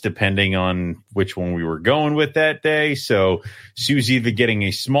rats depending on which one we were going with that day. So she was either getting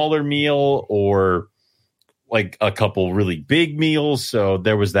a smaller meal or like a couple really big meals. So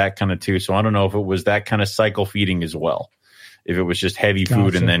there was that kind of too. So I don't know if it was that kind of cycle feeding as well. If it was just heavy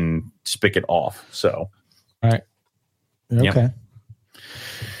food and then spigot off. So, all right. Okay.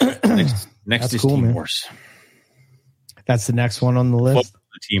 Next is cool, Team Wars. That's the next one on the list.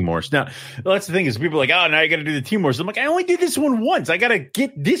 The Team Wars. Now, that's the thing is people are like, oh, now you got to do the Team Wars. I'm like, I only did this one once. I got to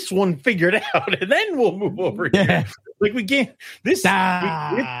get this one figured out, and then we'll move over here. Like we can't. We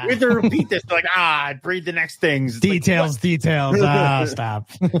have to repeat this. Like breathe the next things. Details.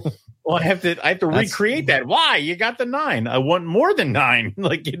 Stop. Well, I have to recreate that. Why? You got the 9. I want more than 9.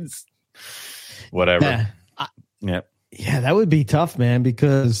 Like it's whatever. Yeah, that would be tough, man,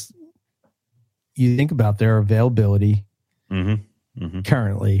 because you think about their availability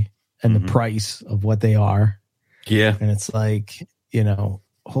currently and the price of what they are. Yeah. And it's like,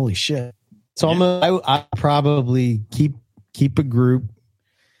 holy shit. So I probably keep a group,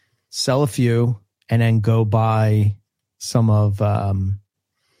 sell a few, and then go buy some of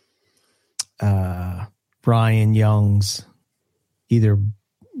Brian Young's either,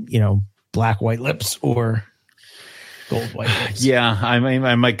 black white lips or gold white lips. Yeah, I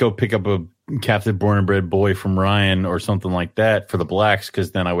might go pick up a captive born and bred boy from Ryan or something like that for the blacks,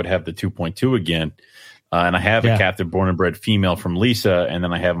 because then I would have the 2.2 again. And I have a captive born and bred female from Lisa, and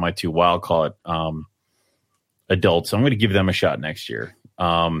then I have my 2 wild caught adults. So I'm going to give them a shot next year.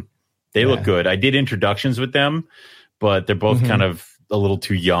 They look good. I did introductions with them, but they're both kind of a little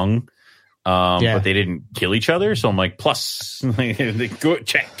too young. But they didn't kill each other, so I'm like, plus good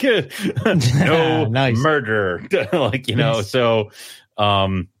check. No murder. So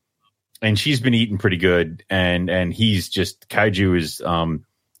and she's been eating pretty good, and he's just Kaiju is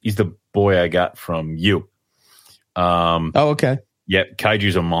he's the boy I got from you. Okay. Yeah,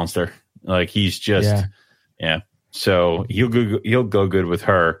 Kaiju's a monster. Like he's just so he'll go good with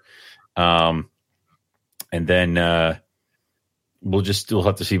her. And then we'll still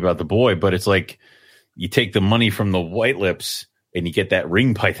have to see about the boy, but it's like you take the money from the white lips and you get that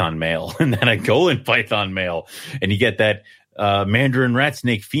ring python male and then a golden python male, and you get that mandarin rat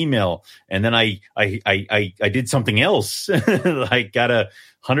snake female. And then I did something else. I got a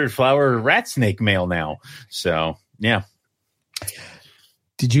 100 flower rat snake male now. So yeah.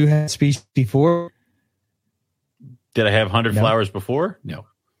 Did you have species before? Did I have 100 flowers before? No,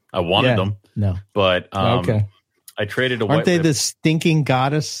 I wanted them. No, but okay. I traded a white. Aren't they the stinking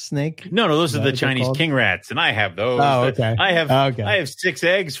goddess snake? No, those are the Chinese king rats, and I have those. Oh, okay. I have 6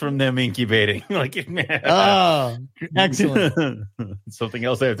 eggs from them incubating. Like, excellent. Something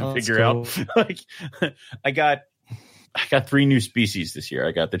else I have to figure out. Like, I got 3 new species this year.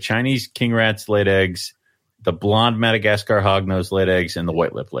 I got the Chinese king rats laid eggs, the blonde Madagascar hognose laid eggs, and the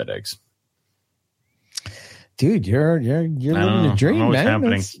white lip laid eggs. dude, you're living a dream, man.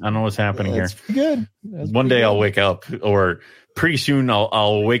 Happening. I don't know what's happening here. Good. One day I'll wake up, or pretty soon I'll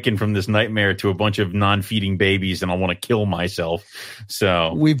awaken from this nightmare to a bunch of non-feeding babies, and I'll want to kill myself.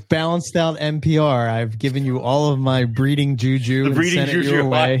 So we've balanced out NPR. I've given you all of my breeding juju. The breeding juju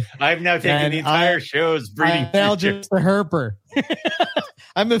away. I've now taken the entire show's breeding juju. Now just the herper.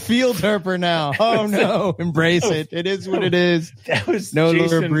 I'm a field herper now. Oh no, embrace it. It is what it is. That was no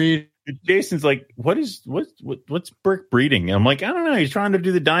longer breed. Jason's like, what's Burke breeding? And I'm like, I don't know. He's trying to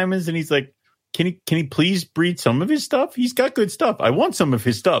do the diamonds, and he's like, Can he please breed some of his stuff? He's got good stuff. I want some of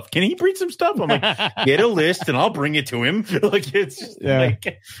his stuff. Can he breed some stuff? I'm like, get a list and I'll bring it to him. Like it's just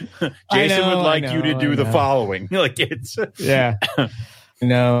like Jason would like you to do the following. Like it's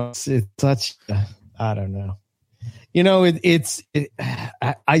No, it's such. I don't know. You know, I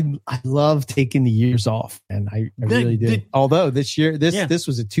love taking the years off, and I really did. Although this year, this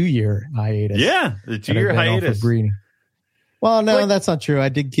was a 2-year hiatus. Yeah, the 2-year hiatus for breeding. Well, no, that's not true. I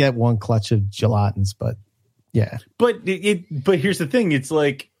did get one clutch of gelatins, but yeah. But here's the thing: it's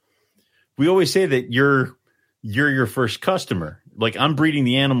like we always say that you're your first customer. Like I'm breeding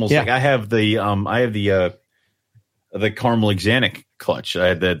the animals. Like I have the caramel Exanic clutch. I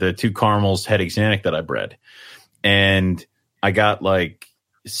had the 2 caramels head Exanic that I bred, and I got like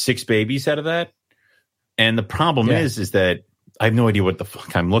 6 babies out of that. And the problem is that I have no idea what the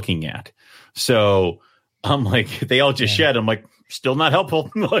fuck I'm looking at. So I'm like, they all just shed. I'm like, still not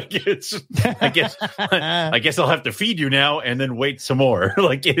helpful. Like it's, I guess I'll have to feed you now and then wait some more.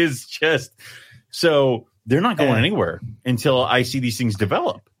 Like it is just, so they're not going anywhere until I see these things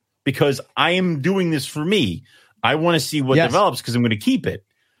develop, because I am doing this for me. I want to see what develops because I'm going to keep it.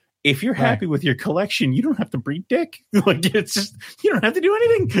 If you're happy with your collection, you don't have to breed dick. Like it's just, you don't have to do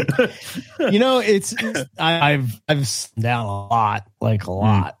anything. You know, I've down a lot.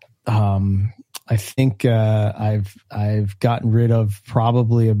 I think I've gotten rid of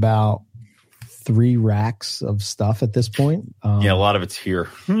probably about 3 racks of stuff at this point. A lot of it's here.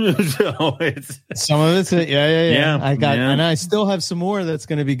 So some of it's and I still have some more that's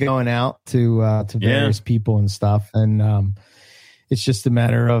going to be going out to various people and stuff. And it's just a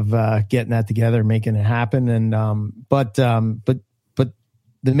matter of getting that together, making it happen. And but the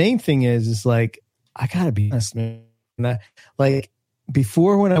main thing is like, I gotta be honest, man. Like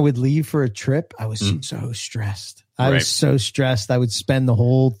before, when I would leave for a trip, I was so stressed. I was so stressed. I would spend the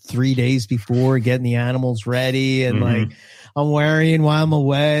whole 3 days before getting the animals ready, and like I'm worrying while I'm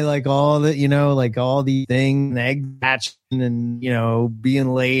away, like all the, like all the things, egg hatching, and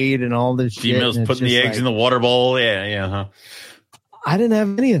being laid, and all this females shit. Putting the eggs in the water bowl. I didn't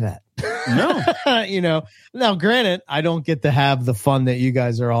have any of that. No. Now granted, I don't get to have the fun that you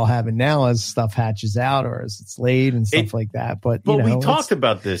guys are all having now as stuff hatches out or as it's laid and stuff like that. But we talked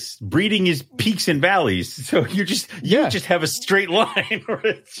about this. Breeding is peaks and valleys. So you just have a straight line where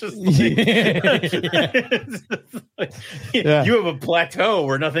it's just you have a plateau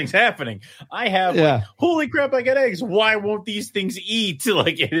where nothing's happening. I have like, holy crap, I got eggs. Why won't these things eat?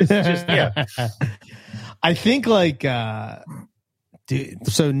 Like it is just I think like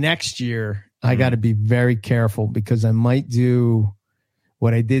so next year I got to be very careful, because I might do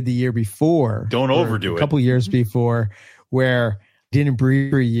what I did the year before. Don't overdo it. A couple years before, where I didn't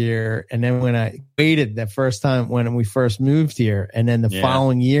breed for a year, and then when I waited the first time when we first moved here, and then the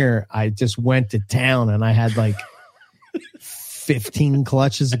following year I just went to town and I had like 15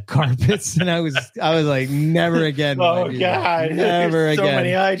 clutches of carpets, and I was like, never again. Oh God, never again. So many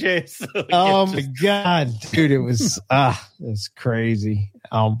IJs. Oh my God, dude, it was crazy.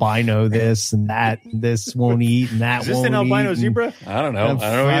 Albino this and that. This won't eat and that won't eat. Is this an albino zebra? I don't know.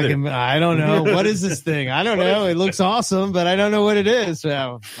 I don't know. What is this thing? I don't know. It looks awesome, but I don't know what it is.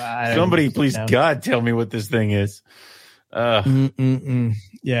 Somebody, please, God, tell me what this thing is. Yeah.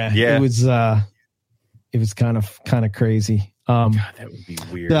 It was kind of crazy. God, that would be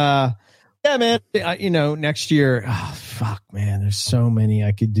weird. Yeah, man. Next year, fuck, man. There's so many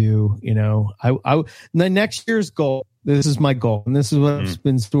I could do. The next year's goal. This is my goal, and this is what I've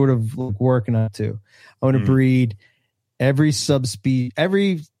been sort of working on too. I want to breed every subspecies.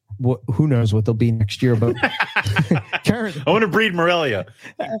 Who knows what they'll be next year, but currently, I want to breed Morelia.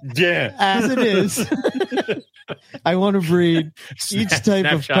 Yeah, as it is. I want to breed each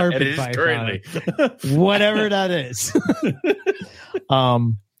type of carpet python, whatever that is.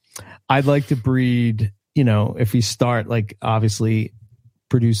 I'd like to breed, if we start like obviously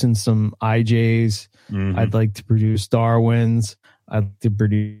producing some IJs, I'd like to produce Darwins. I'd like to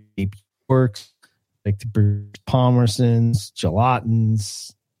produce Yorks. I'd like to produce Palmersons,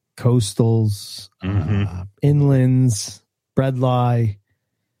 Gelatins, Coastals, Inlands, Bredli.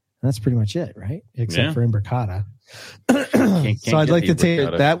 That's pretty much it, right? Except for Imbricata. Can't so I'd like to take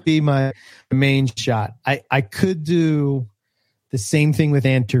it. That be my main shot. I could do the same thing with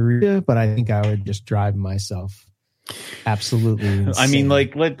Antarita, but I think I would just drive myself absolutely insane. I mean,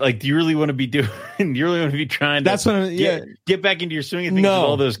 like, do you really want to be doing? Do you really want to be trying to get back into your swinging things with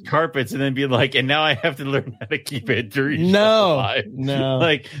all those carpets, and then be like, and now I have to learn how to keep Antarita alive. No,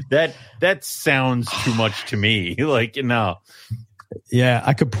 like that sounds too much to me. Like, no. Yeah,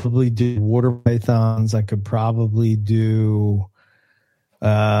 I could probably do water pythons. I could probably do.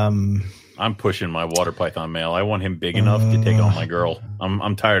 I'm pushing my water python male. I want him big enough to take on my girl.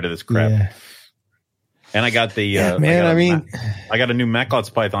 I'm tired of this crap. Yeah. And I got the I got a new Macklot's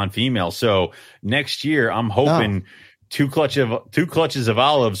python female. So next year I'm hoping two clutches of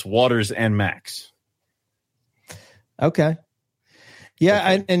olives, waters, and Max. Okay.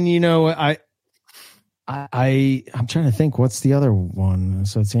 Yeah, and you know I'm trying to think what's the other one.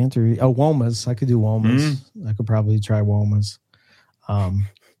 So it's Womas. I could do Womas. I could probably try Womas.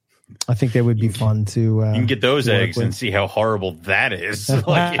 I think they would be fun to. You can get those eggs and see how horrible that is.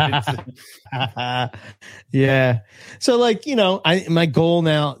 Yeah. So like, you know, my goal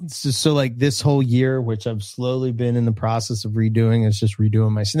now is just so like this whole year, which I've slowly been in the process of redoing, is just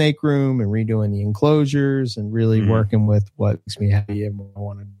redoing my snake room and redoing the enclosures and really working with what makes me happy and what I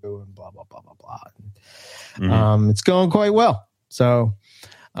want to do and blah, blah, blah, blah, blah. It's going quite well. So,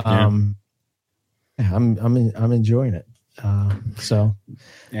 I'm enjoying it. So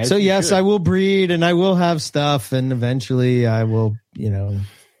yes, should. I will breed and I will have stuff, and eventually I will,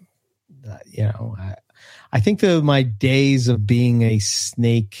 I think that my days of being a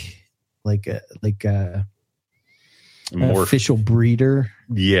snake, like a an official breeder,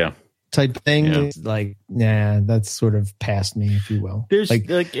 type thing, is like, that's sort of past me, if you will. There's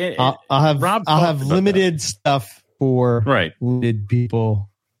I'll have limited stuff for limited people,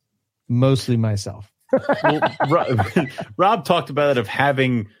 mostly myself. Well, Rob talked about it, of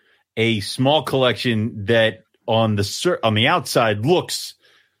having a small collection that on the outside looks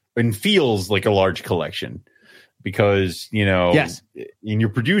and feels like a large collection, because and you're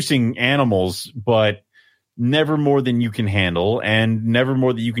producing animals, but never more than you can handle, and never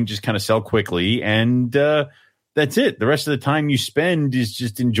more that you can just kind of sell quickly, and that's it. The rest of the time you spend is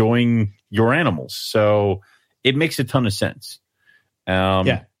just enjoying your animals, so it makes a ton of sense.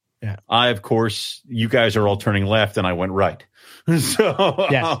 Yeah. I, of course, you guys are all turning left, and I went right. So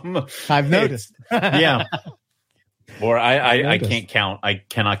I've noticed. Yeah. Or I can't count. I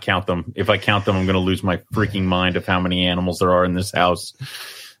cannot count them. If I count them, I'm going to lose my freaking mind of how many animals there are in this house,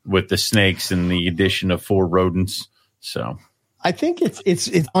 with the snakes and the addition of 4 rodents. So I think it's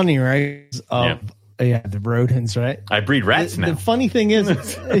funny, right? The rodents, right? I breed rats now. The funny thing is,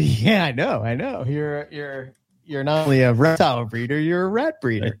 I know. You're not only a reptile breeder, you're a rat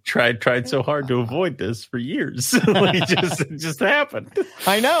breeder. I tried so hard to avoid this for years. It just happened.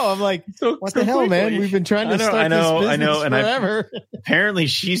 I know. I'm like, what the hell, man? We've been trying to start this business forever. Apparently,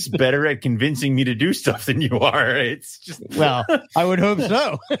 she's better at convincing me to do stuff than you are. It's just I would hope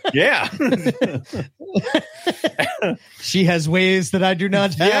so. Yeah. She has ways that I do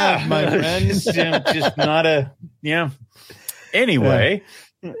not have, my friend. Just not a Anyway.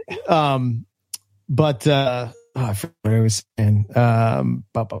 But I forget what I was saying. I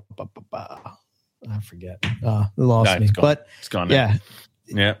forget. Lost me. But it's gone now.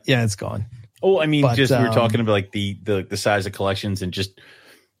 Yeah, it's gone. Oh, I mean, we were talking about like the size of collections, and just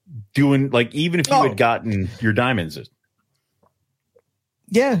doing, like, even if you had gotten your diamonds.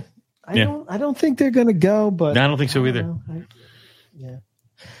 I don't think they're gonna go, but I don't think so either.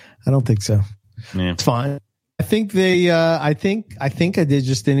 I don't think so. Yeah. It's fine. I think I think I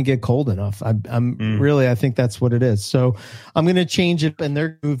just didn't get cold enough. Really, I think that's what it is. So I'm going to change it, and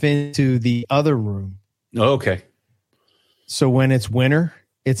they're moving into the other room. Oh, okay. So when it's winter,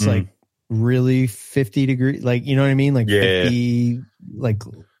 it's like really 50 degrees, like, you know what I mean? Like 50, like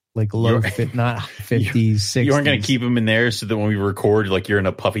low fit, not 50, 60. You aren't going to keep them in there so that when we record, like, you're in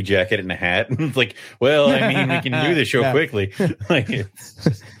a puffy jacket and a hat. It's like, well, I mean, we can do the show quickly. Like,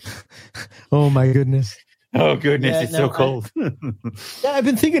 oh my goodness. Oh goodness, it's so cold. I've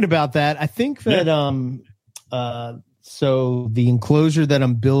been thinking about that. I think that so the enclosure that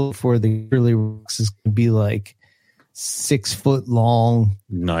I'm built for the early rocks is going to be like 6 foot long,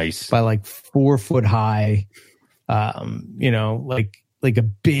 nice, by like 4 foot high. Like a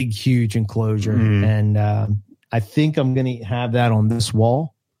big, huge enclosure, and I think I'm going to have that on this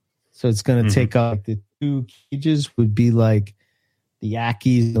wall. So it's going to take up the 2 cages would be like the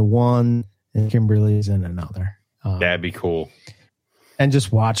Ackies, the one. And Kimberly's in another. That'd be cool. And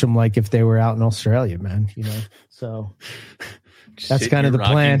just watch them like if they were out in Australia, man. So That's kind of the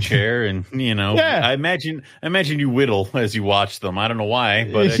plan. Chair, and yeah. I imagine you whittle as you watch them. I don't know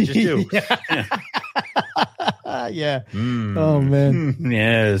why, but I just do. Yeah. Oh man.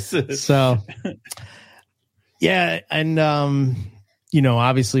 Yes. So. Yeah, and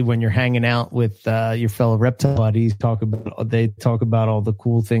obviously when you're hanging out with your fellow reptile buddies, they talk about all the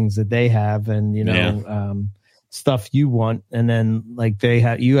cool things that they have, and stuff you want, and then like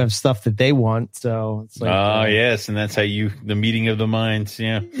you have stuff that they want. So it's like, yes, and that's how the meeting of the minds.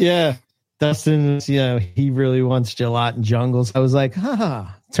 Yeah, yeah. Dustin, he really wants gelatin jungles. I was like,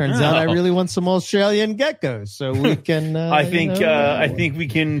 turns out I really want some Australian geckos, so we can. I think we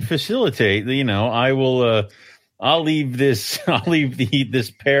can facilitate. I will. I'll leave this. I'll leave this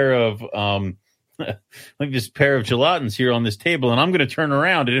pair of this pair of gelatins here on this table, and I'm going to turn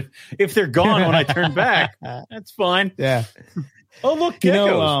around. And if they're gone when I turn back, that's fine. Yeah. Oh, look,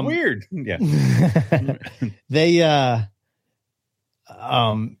 geckos. Weird. Yeah. They.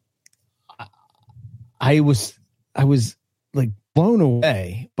 I was like blown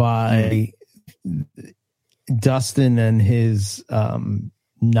away by Dustin and his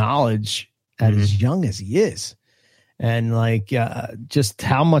knowledge at as young as he is. And like just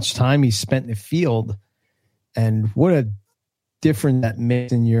how much time he spent in the field, and what a difference that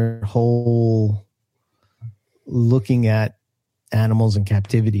makes in your whole looking at animals in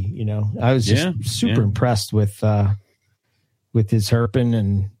captivity. I was just super impressed with his herping,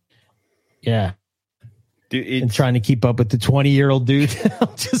 and dude, and trying to keep up with the 20-year-old dude.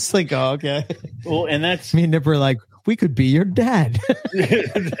 I'm just like, oh, okay. Well, and that's me and Nipper like, we could be your dad.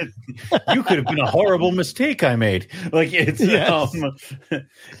 You could have been a horrible mistake I made. Like it's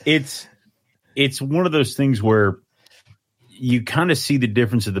one of those things where you kind of see the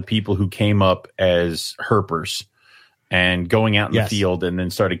difference of the people who came up as herpers and going out in the field and then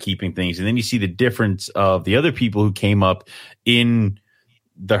started keeping things. And then you see the difference of the other people who came up in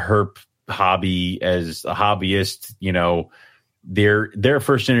the herp hobby as a hobbyist. Their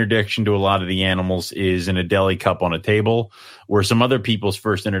first introduction to a lot of the animals is in a deli cup on a table, where some other people's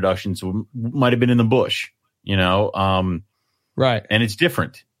first introductions might have been in the bush, right. And it's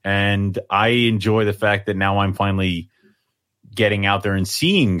different. And I enjoy the fact that now I'm finally getting out there and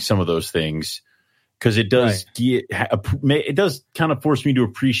seeing some of those things, because it does it does kind of force me to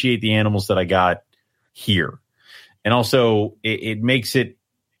appreciate the animals that I got here. And also it makes it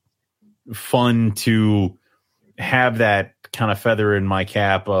fun to have that kind of feather in my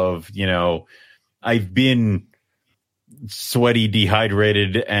cap of, I've been sweaty,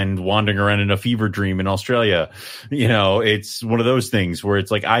 dehydrated, and wandering around in a fever dream in Australia. It's one of those things where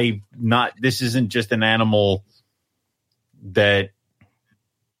it's like, this isn't just an animal that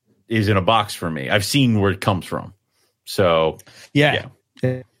is in a box for me. I've seen where it comes from. So, yeah.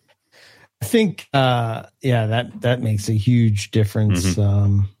 I think, that makes a huge difference.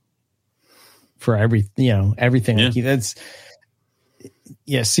 For everything. Yeah. Like that's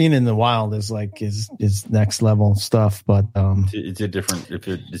seeing in the wild is like is next level stuff, but it's a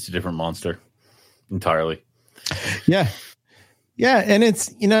different monster entirely. Yeah, and it's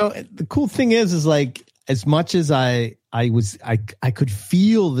the cool thing is like, as much as I could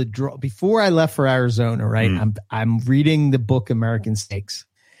feel the draw before I left for Arizona. Right, I'm reading the book American Snakes.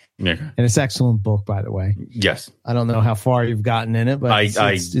 Yeah. And it's an excellent book, by the way. Yes. I don't know how far you've gotten in it, but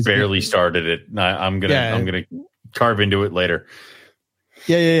I barely started it. I'm gonna carve into it later.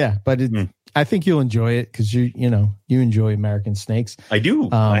 Yeah. But I think you'll enjoy it, because you enjoy American Snakes. I do.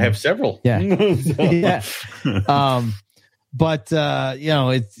 I have several. Yeah. Yeah. But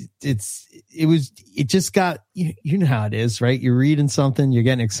it just got, you know how it is, right? You're reading something, you're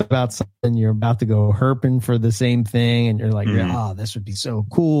getting excited about something, you're about to go herping for the same thing, and you're like, this would be so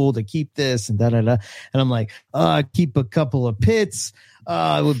cool to keep this, and da-da-da. And I'm like, keep a couple of pits.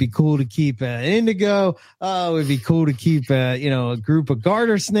 It would be cool to keep an indigo. It would be cool to keep a group of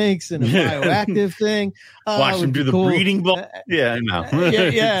garter snakes and a bioactive thing. Watch them do the breeding ball. Yeah, I know.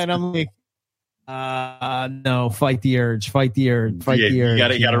 yeah, and I'm like, no, fight the urge. You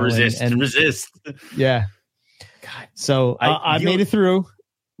gotta resist. Resist. Yeah. God. So I made it through,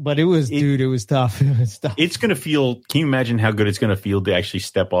 but it was tough. It was tough. It's gonna feel. Can you imagine how good it's gonna feel to actually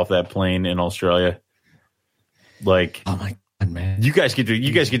step off that plane in Australia? Like, oh my God, man! You guys get to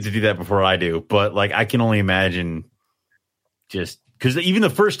do that before I do, but like, I can only imagine. Just because even the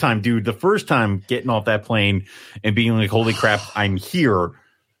first time getting off that plane and being like, "Holy crap, I'm here,"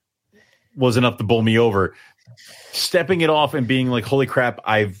 was enough to bowl me over. Stepping it off and being like, "Holy crap,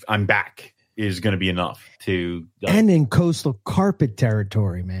 I'm back," is going to be enough to. And in coastal carpet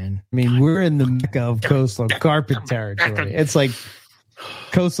territory, man. I mean, we're in the mecca of coastal carpet territory. It's like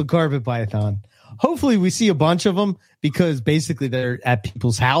coastal carpet python. hopefully we see a bunch of them because basically they're at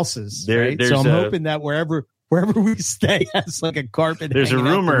people's houses. Right? So I'm hoping that wherever we stay has like a carpet. There's a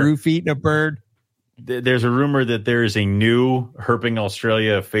rumor the roof eating a bird. There's a rumor that there is a new Herping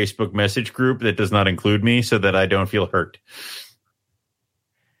Australia Facebook message group that does not include me so that I don't feel hurt.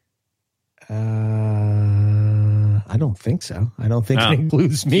 I don't think so. I don't think it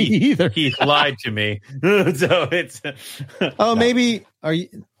includes me either. He lied to me. So it's. Maybe are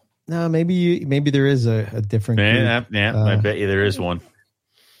you? No, maybe there is a different. Yeah, I bet you there is one.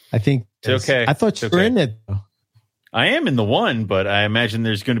 I think it's okay. I thought you were in it. Though. I am in the one, but I imagine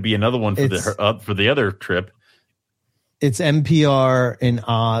there's going to be another one for the other trip. It's NPR in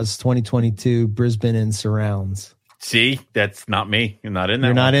Oz 2022, Brisbane and surrounds. See, that's not me. You're not in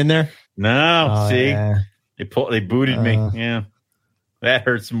there. You're not in there. No, see, yeah. They booted me. Yeah, that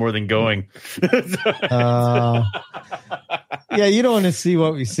hurts more than going. Yeah, you don't want to see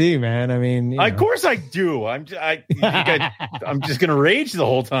what we see, man. I mean, of course I do. I'm just gonna rage the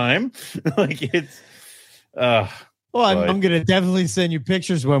whole time. Like it's. Well, I'm going to definitely send you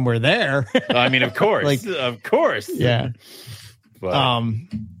pictures when we're there. I mean, of course, of course, yeah. But,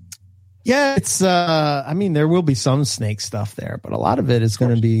 yeah, it's. I mean, there will be some snake stuff there, but a lot of it is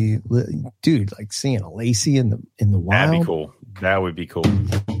going to be, dude, like seeing a Lacey in the wild. That'd be cool. That would be cool.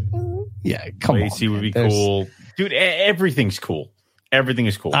 Yeah, come on. Lacey would be cool, dude. Everything's cool. Everything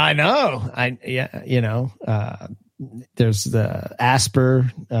is cool. I know. There's the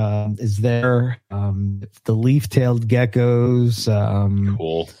Asper is there. The leaf-tailed geckos.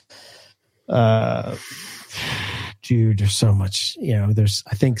 Cool. Dude, there's so much.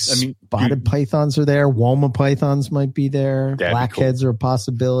 Spotted pythons are there. Woma pythons might be there. Blackheads are a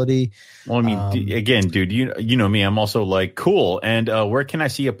possibility. Well, I mean, again, dude, you know me. I'm also like cool. And where can I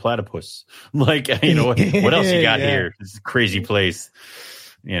see a platypus? Like, what else you got here? This is a crazy place.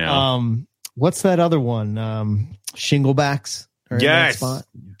 What's that other one? Shinglebacks. Yes, spot?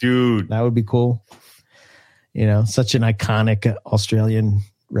 Dude, that would be cool. Such an iconic Australian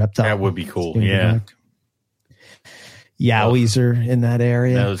reptile. That would be cool. Yeah. Yowies are in that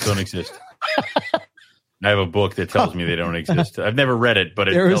area. Those don't exist. I have a book that tells me they don't exist. I've never read it, but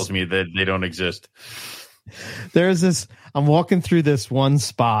it tells me that they don't exist. There's this. I'm walking through this one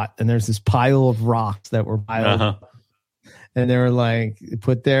spot, and there's this pile of rocks that were piled up, and they were like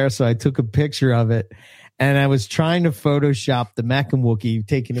put there. So I took a picture of it, and I was trying to Photoshop the Mechanwookie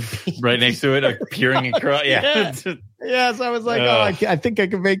taking a peek right next to it, peering across. Yeah. Yes, I was like, I think I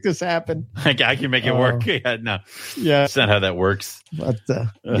can make this happen. I can make it work. Yeah, no, that's not how that works. But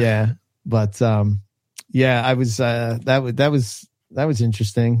I was that was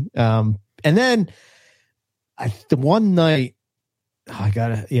interesting. And then the one night, I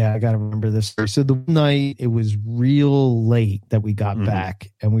gotta remember this story. So the one night it was real late that we got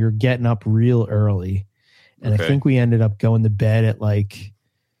back, and we were getting up real early, and I think we ended up going to bed at like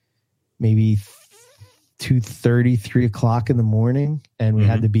maybe 2:30, 3 o'clock in the morning, and we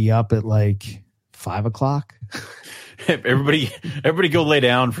had to be up at like 5 o'clock. Everybody go lay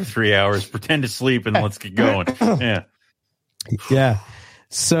down for 3 hours, pretend to sleep, and let's get going. Yeah.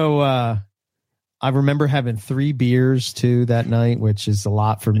 So I remember having 3 beers too that night, which is a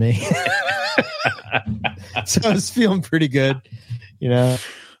lot for me. So I was feeling pretty good, so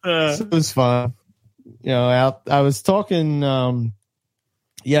it was fun. I was talking.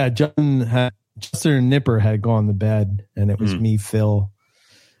 Justin and Nipper had gone to bed, and it was me, Phil,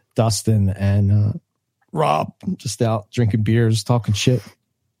 Dustin, and Rob just out drinking beers, talking shit,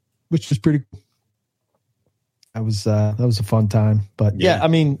 which was pretty cool. That was a fun time. But yeah, I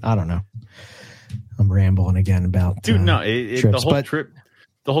mean, I don't know. I'm rambling again about trips,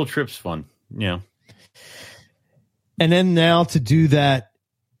 the whole trip's fun. Yeah. And then now to do that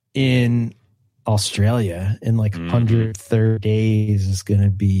in Australia in like 130 days is going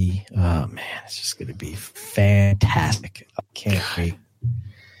to be, it's just going to be fantastic. I can't wait.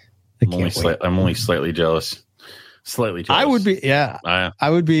 I'm only slightly jealous. I would be, I would be.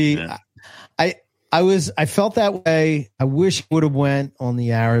 Yeah. I felt that way. I wish I would have went on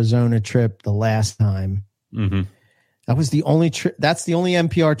the Arizona trip the last time. That was the only trip. That's the only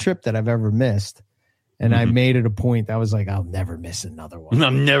NPR trip that I've ever missed. And I made it a point. I was like, I'll never miss another one.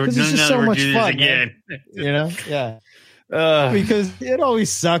 I'm never do so much fun again. Yeah. Because it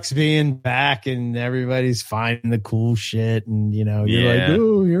always sucks being back and everybody's finding the cool shit, and you're like,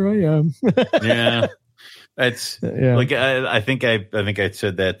 oh, here I am. Yeah, that's like I think I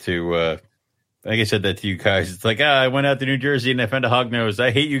said that to. I think I said that to you guys. It's like, I went out to New Jersey and I found a hognose.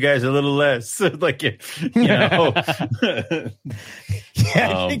 I hate you guys a little less. Like, I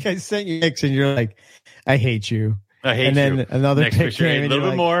think I sent you pics and you're like, I hate you. I hate and then you. another Next pick picture, came a little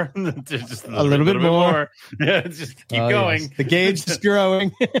bit more. Just a little bit more. Yeah, just keep going. Yes. The gauge is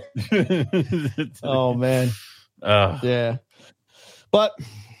growing. Oh man. Yeah. But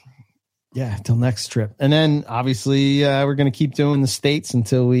yeah, till next trip. And then obviously we're going to keep doing the States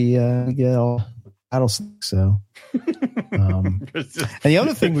until we get all rattlesnakes. So, and the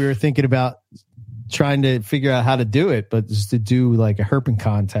other thing we were thinking about trying to figure out how to do it, but just to do like a herping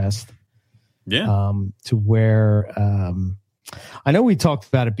contest. Yeah. To where I know we talked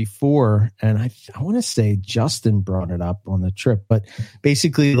about it before, and I want to say Justin brought it up on the trip, but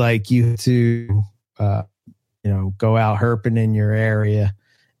basically like you have to go out herping in your area,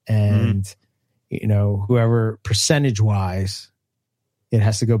 and whoever percentage wise, it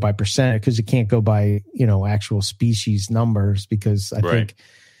has to go by percentage because it can't go by actual species numbers, because I think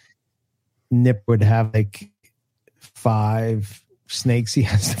Nip would have like 5 snakes he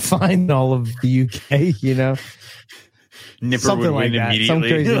has to find in all of the UK, Nipper something would like win that. immediately. Some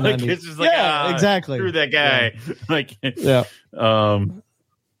crazy like, it's just like, exactly. Screw that guy. Yeah.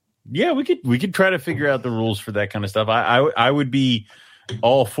 Like, we could try to figure out the rules for that kind of stuff. I would be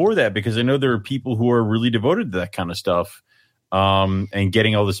all for that, because I know there are people who are really devoted to that kind of stuff, and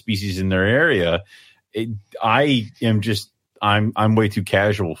getting all the species in their area. I'm way too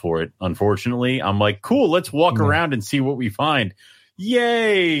casual for it. Unfortunately, I'm like, cool, let's walk around and see what we find.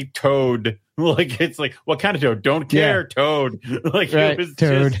 Yay, toad. Like, it's like, what kind of toad? Don't care, toad. Like, right.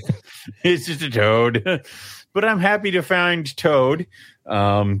 Toad. It's just a toad. But I'm happy to find toad.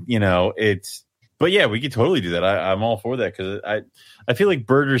 But yeah, we could totally do that. I'm all for that, because I feel like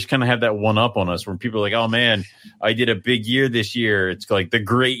birders kind of have that one up on us, where people are like, oh man, I did a big year this year. It's like the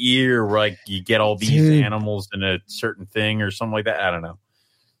great year where like you get all these animals in a certain thing or something like that. I don't know.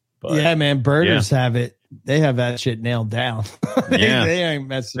 But, yeah, man, birders have it. They have that shit nailed down. they ain't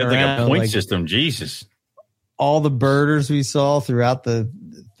messing around. Like a point system. Jesus. All the birders we saw throughout the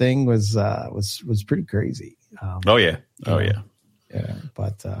thing was pretty crazy. Yeah,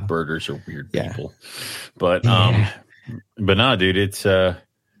 but birders are weird people. But but nah, dude, it's been,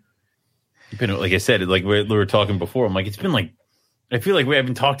 like I said, like we were talking before. I'm like, it's been like, I feel like we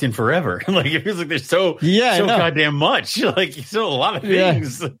haven't talked in forever. Like, it feels like there's so goddamn much. Like, so a lot of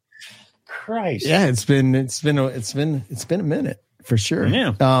things. Christ. Yeah, it's been a minute for sure.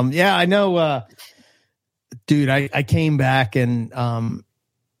 Yeah. I know. Dude, I came back and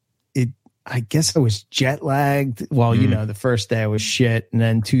I guess I was jet lagged. Well, the first day I was shit, and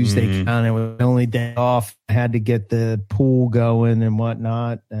then Tuesday kind of was the only day off. I had to get the pool going and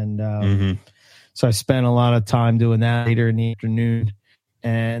whatnot, and so I spent a lot of time doing that later in the afternoon,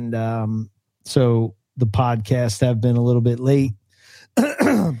 and so the podcasts have been a little bit late,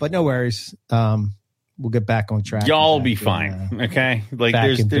 but no worries. We'll get back on track. Y'all be fine, okay? Like,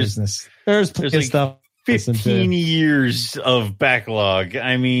 there's business. There's plenty of stuff. 15 years of backlog.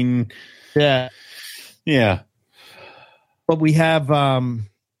 I mean. Yeah. But we have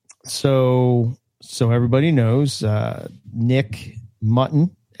so everybody knows Nick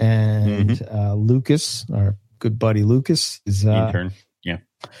Mutton and Lucas, our good buddy Lucas, is intern. Yeah,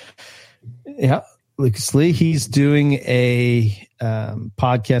 Lucas Lee. He's doing a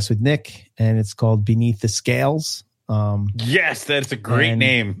podcast with Nick, and it's called Beneath the Scales. Yes, that's a great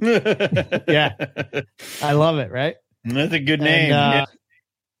name. Yeah, I love it. Right, that's a good name.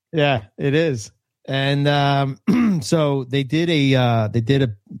 Yeah, it is. And so they did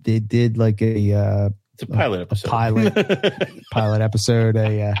like a it's a pilot episode. Pilot episode,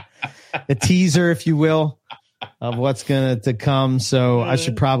 a teaser, if you will, of what's going to come. So I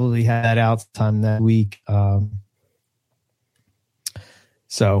should probably have that out sometime that week.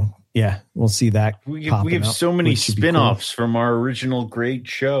 So yeah, we'll see that. We have so many spin-offs from our original great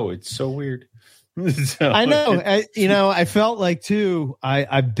show. It's so weird. So, I know. I felt like too.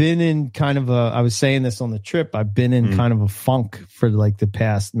 I've been in kind of I was saying this on the trip. I've been in kind of a funk for like the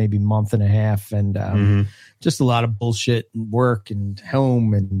past maybe month and a half, and just a lot of bullshit and work and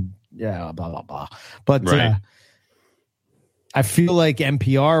home and blah blah blah. But I feel like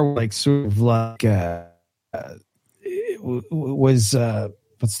NPR like sort of like was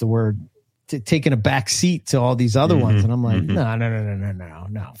what's the word? Taking a back seat to all these other ones, and I'm like,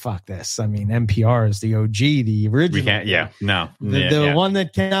 no, fuck this. I mean, NPR is the OG, the original. We can't, the one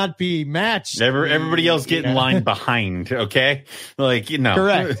that cannot be matched. Everybody else get in line behind, okay? Like,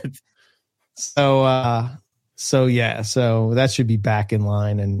 correct. So that should be back in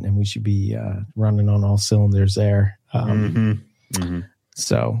line, and we should be running on all cylinders there.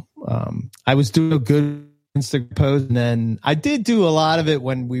 So I was doing a good Instagram post, and then I did do a lot of it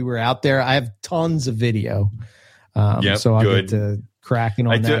when we were out there. I have tons of video, so I'll get to cracking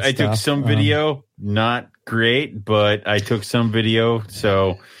on that I took some video, not great, but I took some video.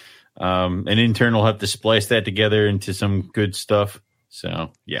 So an intern will have to splice that together into some good stuff.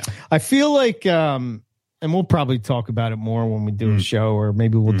 So, yeah. I feel like, and we'll probably talk about it more when we do a show, or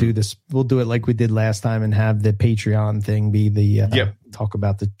maybe we'll do this. We'll do it like we did last time and have the Patreon thing be the talk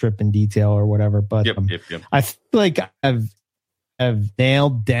about the trip in detail or whatever. But I feel like I've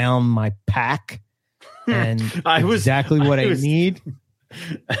nailed down my pack and exactly what I need.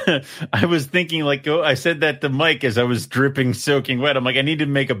 I was thinking, like, I said that to Mike as I was dripping, soaking wet. I'm like, I need to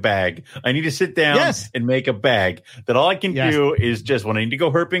make a bag. I need to sit down and make a bag. That all I can do is just when I need to go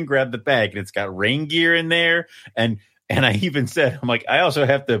herping, grab the bag, and it's got rain gear in there. And I even said, I'm like, I also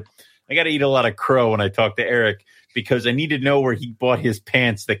have to. I got to eat a lot of crow when I talk to Eric, because I need to know where he bought his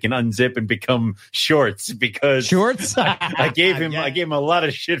pants that can unzip and become shorts. Because I gave him a lot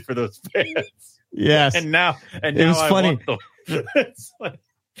of shit for those pants. Yes, and now it was funny. It's like,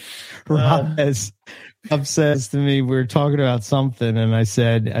 Rob says to me, we were talking about something, and I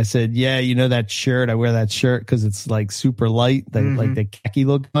said, yeah, you know that shirt? I wear that shirt because it's like super light, like the khaki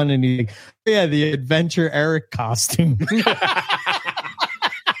look on, and he's like, yeah, the Adventure Eric costume.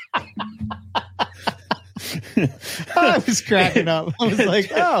 I was cracking up. I was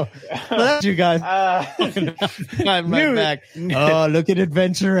like, oh, well, that's you guys. My back. Oh, look at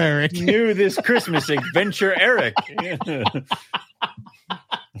Adventure Eric. New this Christmas, Adventure Eric.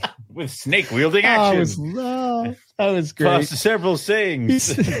 With snake-wielding action. That was great. Plus several sayings.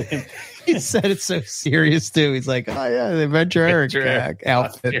 He said it so serious, too. He's like, oh, yeah, the Adventure Eric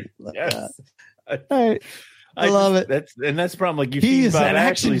outfit. Yes. All right. I love it. That's the problem. Like, he's an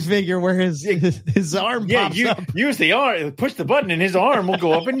action figure where his arm pops up. Use the arm, push the button, and his arm will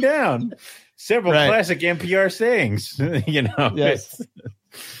go up and down. Several classic NPR sayings. You know, yes.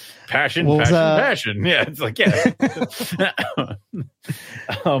 Passion. Yeah, it's like,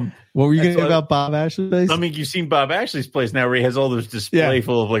 what were you going to say about Bob Ashley's place? I mean, you've seen Bob Ashley's place now, where he has all those display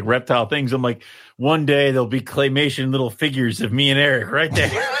full of like reptile things. I'm like, one day there'll be claymation little figures of me and Eric right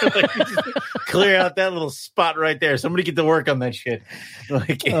there. Like, clear out that little spot right there. Somebody get to work on that shit.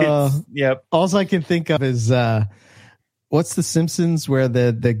 Like, all I can think of is what's the Simpsons where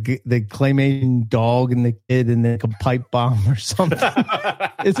the claymation dog and the kid and like a pipe bomb or something?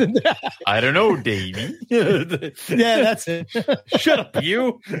 Isn't that? I don't know, Davey. Yeah, that's it. Shut up,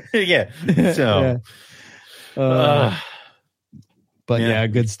 you. Yeah. So, but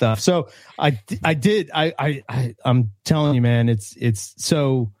good stuff. So I'm telling you, man, it's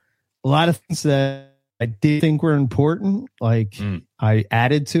so a lot of things that I did think were important. Like I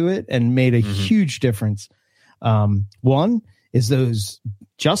added to it and made a huge difference. One is those,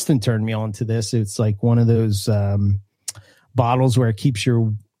 Justin turned me on to this. It's like one of those bottles where it keeps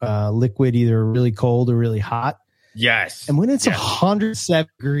your liquid either really cold or really hot. Yes. And when it's 107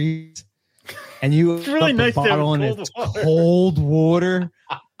 degrees and you it's really nice bottle and it's cold water,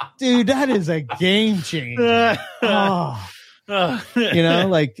 dude, that is a game changer. You know,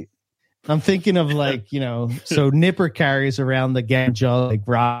 like I'm thinking of like, you know, so Nipper carries around the gallon jug like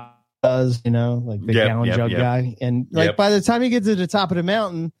Rob does, you know, like the gallon jug guy. And like by the time you get to the top of the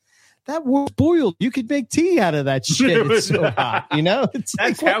mountain, that water's boiled. You could make tea out of that shit. It's so hot, you know? It's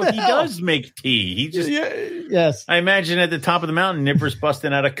That's like, how he does make tea. He just, yes. I imagine at the top of the mountain, Nipper's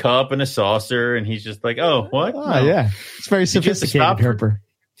busting out a cup and a saucer, and he's just like, oh, what? Oh, no. Yeah. It's very sophisticated, Herper.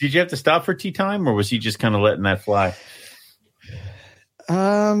 Did you have to stop for tea time, or was he just kind of letting that fly?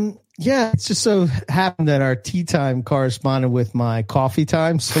 Yeah, it's just so happened that our tea time corresponded with my coffee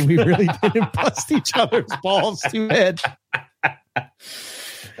time, so we really didn't bust each other's balls too bad.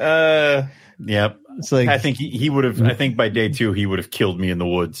 Yep. It's like, I think he would have. I think by day 2 he would have killed me in the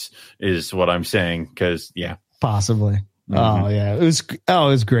woods. Is what I'm saying. Because possibly. Oh yeah, it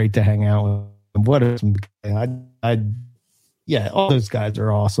was great to hang out with him. What all those guys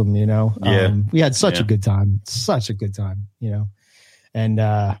are awesome. You know. We had such a good time. Such a good time. You know, and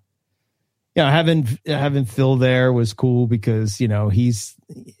having Phil there was cool because you know he's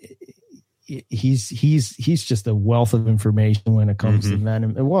just a wealth of information when it comes to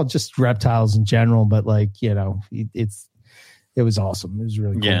venom, well, just reptiles in general. But like you know, it was awesome. It was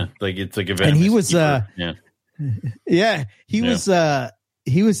really cool. Yeah, like it's like a venomous and he was keeper.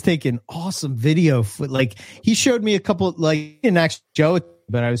 He was taking awesome video. Like he showed me a couple. Like he didn't actually show it,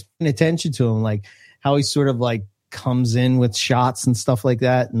 but I was paying attention to him, like how he sort of like comes in with shots and stuff like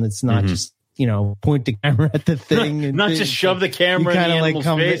that, and it's not just. You know, point the camera at the thing, and not just shove the camera in the animal's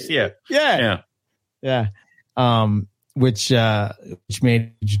face. Yeah. Which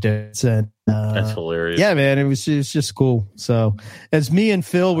made a difference. That's hilarious. Yeah, man, it was just cool. So, as me and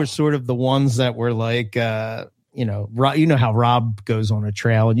Phil were sort of the ones that were like you know how Rob goes on a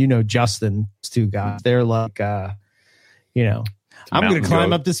trail, and you know Justin, those two guys, they're like, you know, I'm going to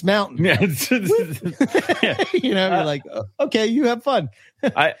climb up this mountain. Yeah. You know, you're like, okay, you have fun.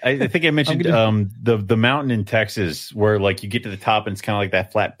 I think I mentioned the mountain in Texas where like you get to the top and it's kind of like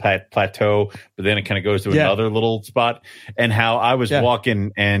that flat plateau, but then it kind of goes to another little spot. And how I was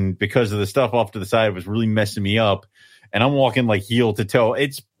walking, and because of the stuff off to the side, it was really messing me up. And I'm walking like heel to toe.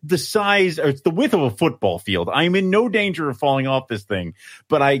 It's the size, or it's the width of a football field. I'm in no danger of falling off this thing,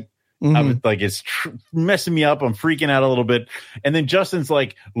 but I was like, it's messing me up. I'm freaking out a little bit. And then Justin's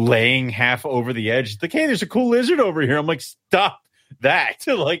like laying half over the edge. He's like, hey, there's a cool lizard over here. I'm like, stop that.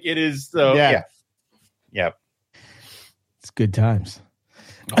 Like, it is. So, yeah. It's good times.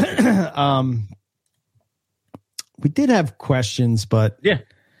 We did have questions, but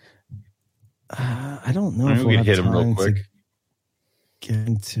I don't know if we could hit them real quick. Get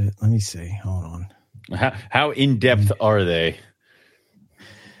into it. Let me see. Hold on. How in depth are they?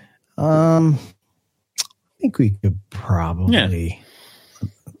 I think we could probably.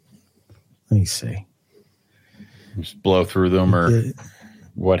 Let me see. Just blow through them or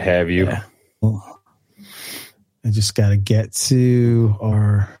what have you. Yeah. Well, I just got to get to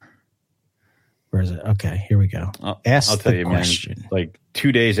our. Where is it? Okay, here we go. I'll tell you, question. Man, like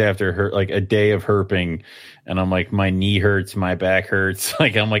 2 days after like a day of herping, and I'm like, my knee hurts, my back hurts.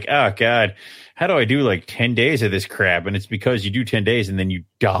 Like, I'm like, oh God, how do I do like 10 days of this crap? And it's because you do 10 days and then you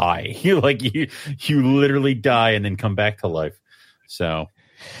die. You literally die and then come back to life. So,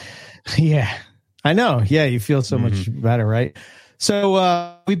 yeah, I know. Yeah, you feel so much better, right?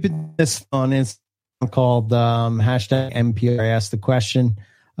 So we've been this on Instagram called hashtag MPR Ask the Question.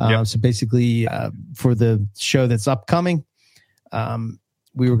 So basically, for the show that's upcoming,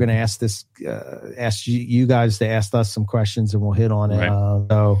 we were going to ask you guys to ask us some questions, and we'll hit on it. Right.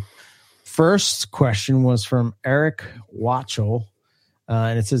 So first question was from Eric Watchell,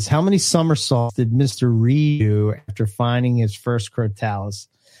 and it says, how many somersaults did Mr. Reed do after finding his first Crotalus?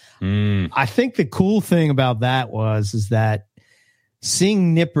 I think the cool thing about that is that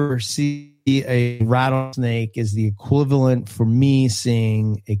seeing Nipper see a rattlesnake is the equivalent for me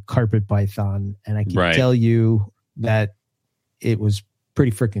seeing a carpet python, and I can tell you that it was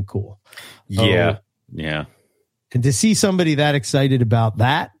pretty freaking cool. Yeah. And to see somebody that excited about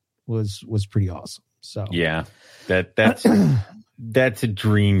that was pretty awesome. So yeah, that's that's a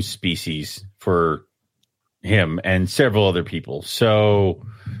dream species for him and several other people. So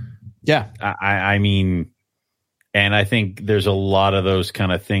yeah, I mean. And I think there's a lot of those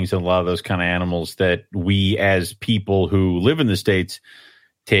kind of things and a lot of those kind of animals that we as people who live in the States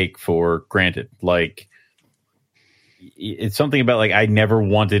take for granted. Like, it's something about like, I never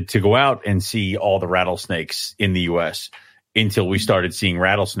wanted to go out and see all the rattlesnakes in the U.S. until we started seeing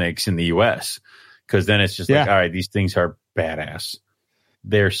rattlesnakes in the U.S. Because then it's just like, all right, these things are badass.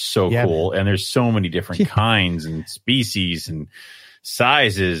 They're so cool. Man. And there's so many different kinds and species and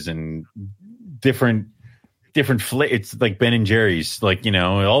sizes and different it's like Ben and Jerry's, like, you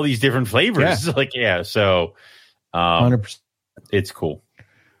know, all these different flavors. Like, so 100%. It's cool.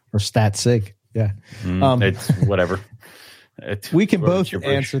 Or stat sig. It's whatever. We can both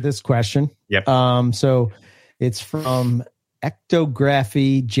answer this question. Yep. So it's from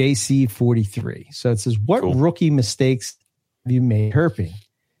Ectography JC43. So it says, what rookie mistakes have you made herping?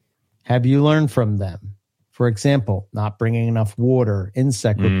 Have you learned from them? For example, not bringing enough water,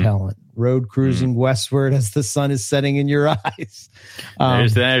 insect repellent, road cruising westward as the sun is setting in your eyes.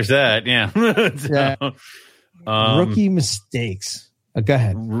 There's that. Yeah. Rookie mistakes. Go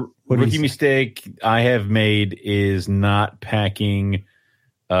ahead. Rookie mistake I have made is not packing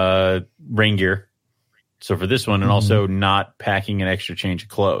rain gear. So for this one, and also not packing an extra change of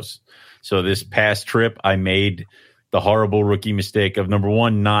clothes. So this past trip, I made the horrible rookie mistake of, number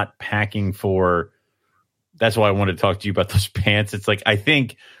one, not packing for. That's why I wanted to talk to you about those pants. It's like, I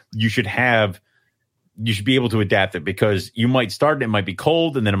think you should be able to adapt it, because you might start and it might be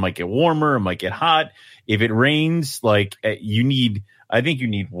cold, and then it might get warmer, it might get hot. If it rains, like, I think you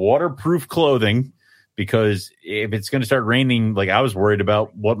need waterproof clothing, because if it's going to start raining, like, I was worried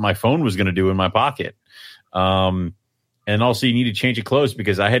about what my phone was going to do in my pocket. And also you need to change of clothes,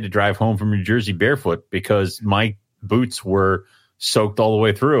 because I had to drive home from New Jersey barefoot because my boots were soaked all the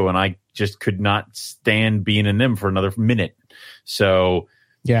way through, and I just could not stand being in them for another minute. So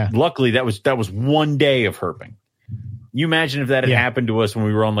luckily that was 1 day of herping. You imagine if that had happened to us when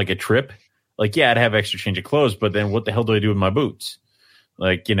we were on like a trip, like, I'd have extra change of clothes, but then what the hell do I do with my boots?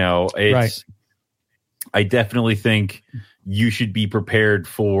 Like, you know, it's, I definitely think you should be prepared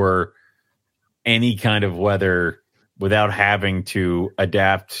for any kind of weather without having to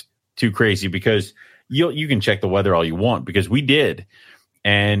adapt too crazy, because you can check the weather all you want, because we did.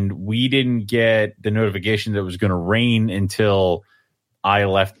 And we didn't get the notification that it was going to rain until I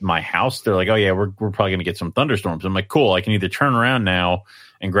left my house. They're like, oh, yeah, we're probably going to get some thunderstorms. I'm like, cool. I can either turn around now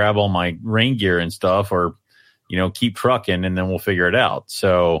and grab all my rain gear and stuff, or, keep trucking, and then we'll figure it out.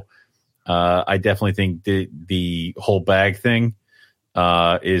 So I definitely think the whole bag thing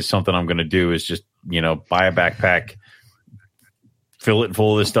is something I'm going to do, is just, buy a backpack, fill it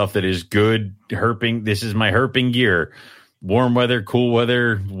full of the stuff that is good herping. This is my herping gear. Warm weather, cool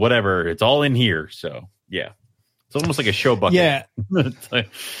weather, whatever. It's all in here. So, yeah. It's almost like a show bucket. Yeah.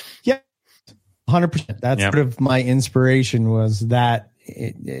 Yeah. 100%. That's sort of my inspiration, was that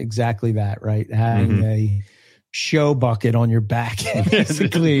exactly that, right? Having a show bucket on your back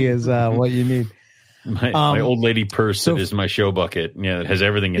basically is what you need. My old lady purse that is my show bucket. Yeah, it has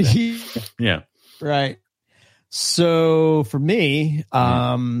everything in it. Yeah. Right. So for me,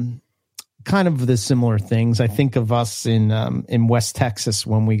 kind of the similar things. I think of us in West Texas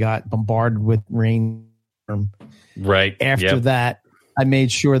when we got bombarded with rain. Right. After that, I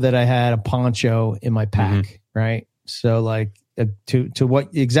made sure that I had a poncho in my pack. Right. So like to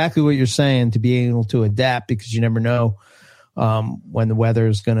exactly what you're saying, to be able to adapt, because you never know when the weather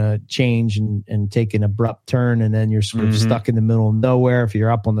is going to change and take an abrupt turn, and then you're sort of stuck in the middle of nowhere. If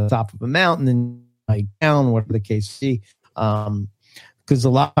you're up on the top of a mountain and like down, whatever the case be. Because a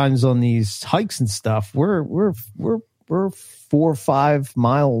lot of times on these hikes and stuff, we're 4 or 5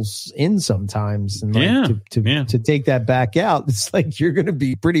 miles in sometimes, and to take that back out, it's like you're going to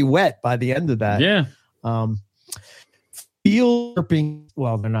be pretty wet by the end of that. Yeah. Field herping,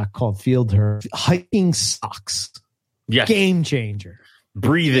 well, they're not called field herp. Hiking socks, game changer.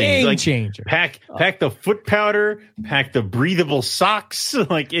 Breathing, game changer. Pack the foot powder, pack the breathable socks.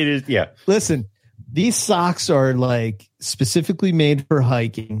 Like it is, yeah. Listen. These socks are like specifically made for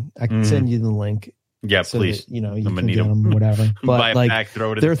hiking. I can send you the link. Yeah, so please. That, you can get them, whatever. But like, pack,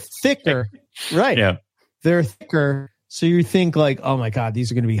 throw it they're thicker, right? Yeah, they're thicker. So you think like, oh my God,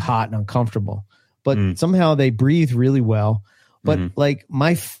 these are going to be hot and uncomfortable. But somehow they breathe really well. But like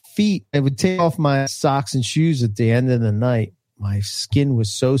my feet, I would take off my socks and shoes at the end of the night. My skin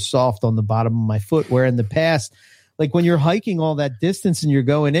was so soft on the bottom of my foot, where in the past, like when you're hiking all that distance and you're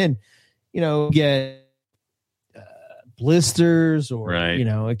going in, get blisters, or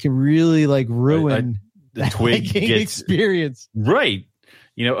it can really like ruin the twig experience. Right.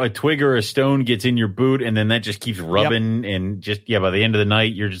 A twig or a stone gets in your boot, and then that just keeps rubbing, and just by the end of the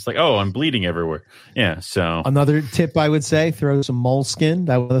night, you're just like, oh, I'm bleeding everywhere. Yeah. So another tip I would say, throw some moleskin.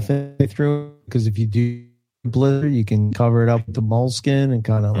 That was the thing they threw, because if you do blister, you can cover it up with the moleskin and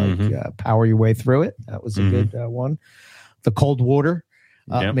kind of like power your way through it. That was a good one. The cold water.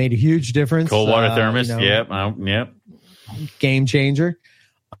 Made a huge difference. Cold water thermos. Yep. Game changer.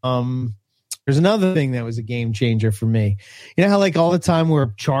 There's another thing that was a game changer for me. You know how like all the time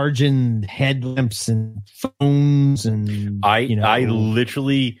we're charging headlamps and phones, and I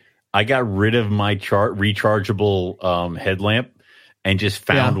got rid of my rechargeable headlamp and just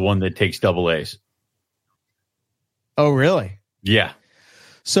found one that takes AA's. Oh, really? Yeah.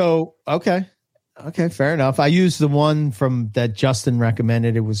 So Okay, fair enough. I used the one that Justin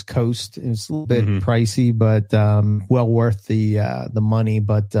recommended. It was Coast. It was a little bit pricey, but well worth the money.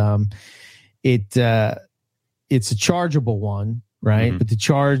 But it's a chargeable one, right? But the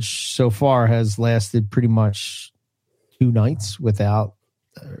charge so far has lasted pretty much 2 nights without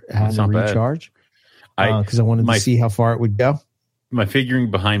having to recharge. Because I wanted to see how far it would go. My figuring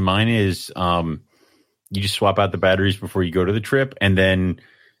behind mine is you just swap out the batteries before you go to the trip, and then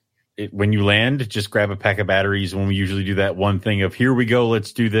when you land, just grab a pack of batteries. When we usually do that one thing of, here we go,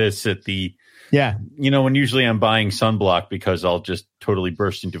 let's do this at the, when usually I'm buying sunblock because I'll just totally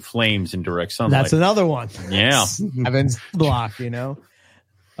burst into flames in direct sunlight. That's another one. Yeah. Having sunblock, it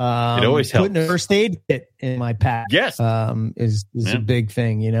always helps. Putting a first aid kit in my pack. Yes. Is a big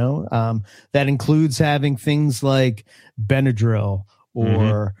thing, that includes having things like Benadryl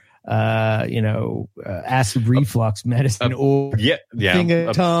or, acid reflux medicine, or thing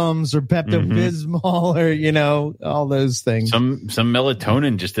of Tums or Pepto-Bismol, or all those things. Some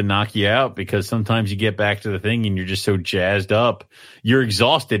melatonin just to knock you out, because sometimes you get back to the thing and you're just so jazzed up, you're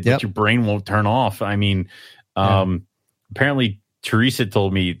exhausted, but your brain won't turn off. I mean, apparently Teresa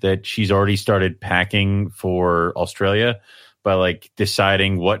told me that she's already started packing for Australia by like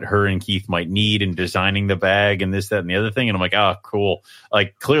deciding what her and Keith might need and designing the bag and this, that, and the other thing. And I'm like, oh, cool.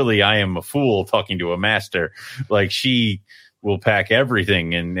 Like, clearly I am a fool talking to a master. Like, she will pack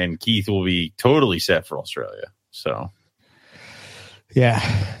everything, and Keith will be totally set for Australia. So Yeah,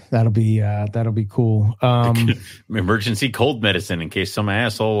 that'll be cool. Emergency cold medicine in case some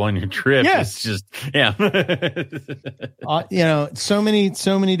asshole on your trip is just so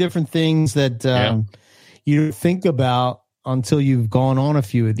many different things that you think about until you've gone on a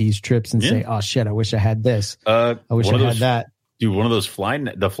few of these trips and say, "Oh shit, I wish I had this. I wish I had that." Dude, one of those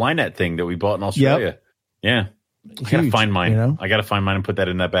the Flynet thing that we bought in Australia. Yep. Yeah, I gotta find mine. I gotta find mine and put that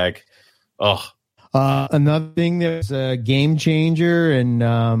in that bag. Oh. Another thing that was a game changer, and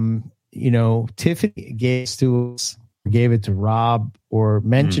Tiffany gave it to Rob or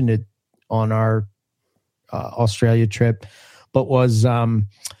mentioned it on our Australia trip, but was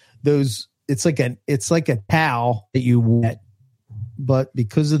those. It's like a towel that you wet, but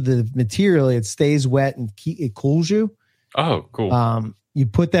because of the material, it stays wet and it cools you. Oh, cool. You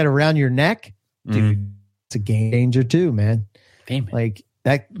put that around your neck, dude. It's a game changer too, man. Damn it. Like.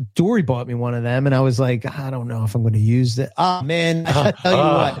 That Dory bought me one of them, and I was like, I don't know if I'm going to use it. Oh man, I tell you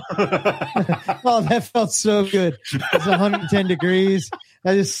what, oh, that felt so good. It's 110 degrees.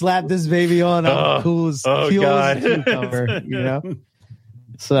 I just slapped this baby on. I'm cool as a cucumber,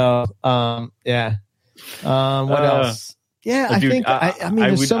 So, yeah. What else? Yeah, I think. I mean,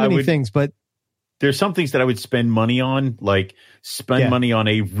 there's so many things, but there's some things that I would spend money on, like money on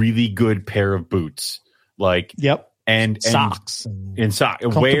a really good pair of boots, like and socks and socks.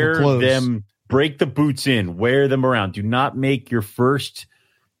 Wear clothes. Them, break the boots in, wear them around. Do not make your first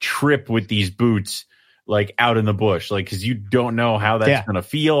trip with these boots like out in the bush, like, because you don't know how that's going to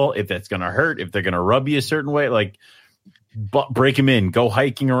feel, if that's going to hurt, if they're going to rub you a certain way. Like, break them in, go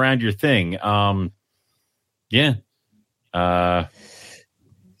hiking around your thing. Dude,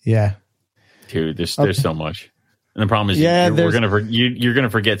 there's so much, and the problem is you're gonna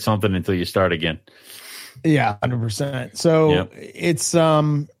forget something until you start again. Yeah, 100%. So it's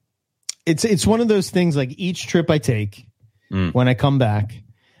one of those things. Like each trip I take, when I come back,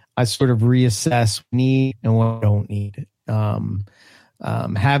 I sort of reassess what I need and what I don't need.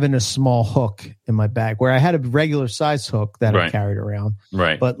 Having a small hook in my bag, where I had a regular size hook that I carried around,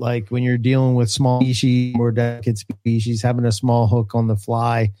 right? But like when you're dealing with small species, more delicate species, having a small hook on the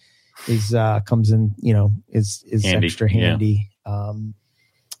fly is comes in, is handy. Extra handy.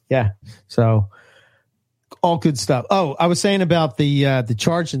 So. All good stuff. Oh, I was saying about the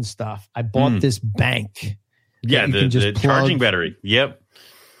charging stuff. I bought this bank. Yeah, the charging battery. Yep.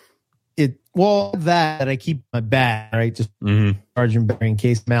 That I keep in my bag, right? Just charging battery in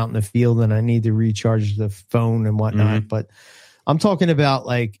case I'm out in the field and I need to recharge the phone and whatnot. But I'm talking about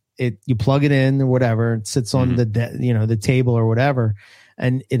like you plug it in or whatever. It sits on the table or whatever,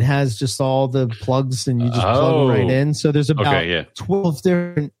 and it has just all the plugs, and you just plug it right in. So there's about 12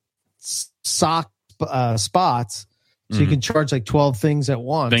 different spots, so you can charge like 12 things at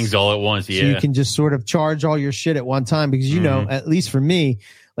once. Things all at once, So you can just sort of charge all your shit at one time, because at least for me,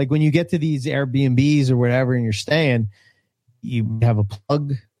 like when you get to these Airbnbs or whatever and you're staying, you have a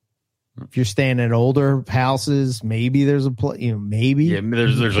plug. If you're staying at older houses, maybe there's a plug. Maybe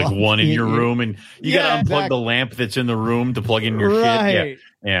there's like one in your room, and you got to unplug the lamp that's in the room to plug in your shit.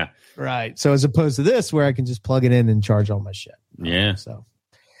 Yeah, right. So as opposed to this, where I can just plug it in and charge all my shit. Yeah. So.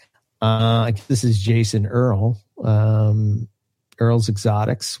 This is Jason Earl. Earl's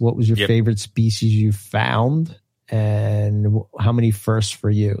Exotics. What was your favorite species you found, and how many firsts for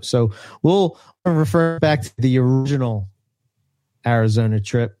you? So we'll refer back to the original Arizona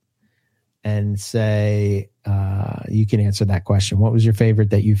trip and say you can answer that question. What was your favorite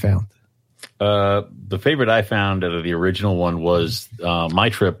that you found? The favorite I found out of the original one was my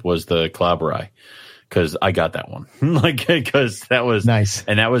trip was the Cloudberry. Because I got that one, because that was nice,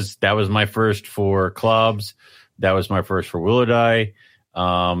 and that was my first for clubs. That was my first for Willardi.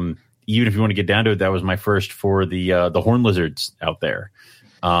 Even if you want to get down to it, that was my first for the horn lizards out there.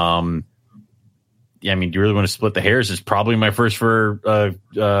 I mean, do you really want to split the hairs? It's probably my first for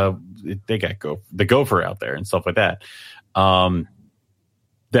they got the gopher out there and stuff like that.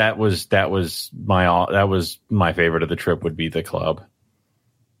 That was my favorite of the trip. Would be the club.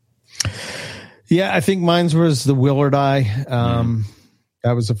 Yeah, I think mine was the Willardi.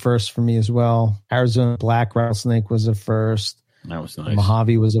 That was the first for me as well. Arizona black rattlesnake was a first. That was nice.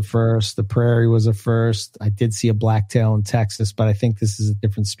 Mojave was a first. The prairie was a first. I did see a blacktail in Texas, but I think this is a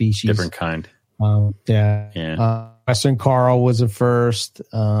different species. Different kind. Western Carl was a first.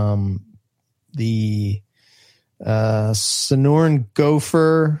 The Sonoran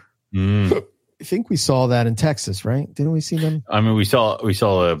gopher. I think we saw that in Texas, right? Didn't we see them? I mean, we saw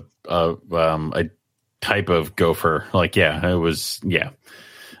a type of gopher. Like, it was,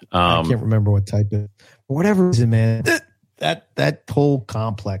 I can't remember what type of, whatever reason, man. That whole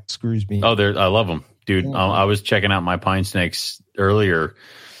complex screws me. Oh, I love them. dude. I was checking out my pine snakes earlier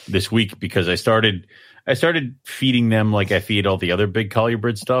this week because I started feeding them like I feed all the other big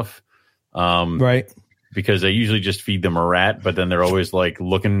colubrid stuff. Right. Because I usually just feed them a rat, but then they're always like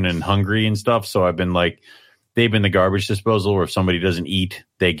looking and hungry and stuff. So I've been like, they've been the garbage disposal, or if somebody doesn't eat,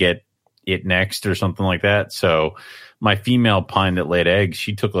 they get it next or something like that. So my female pine that laid eggs,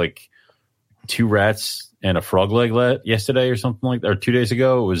 she took like 2 rats and a frog leg yesterday or something like that, or 2 days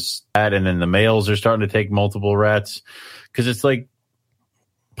ago. It was that. And then the males are starting to take multiple rats because it's like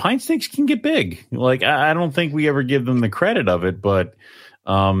pine snakes can get big. Like, I don't think we ever give them the credit of it, but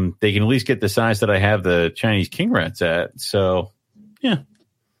they can at least get the size that I have the Chinese king rats at. So, yeah.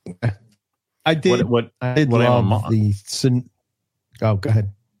 I did love the. Oh, go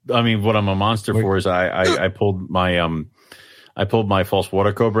ahead. I mean, what I'm a monster for is I pulled my false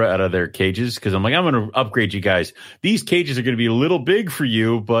water cobra out of their cages because I'm like, I'm going to upgrade you guys. These cages are going to be a little big for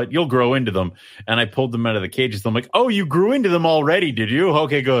you, but you'll grow into them. And I pulled them out of the cages. I'm like, oh, you grew into them already, did you?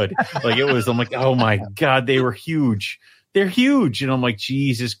 Okay, good. Like I'm like, oh my God, they were huge. They're huge. And I'm like,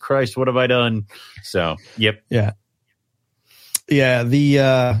 Jesus Christ, what have I done? So, yep. Yeah. Yeah.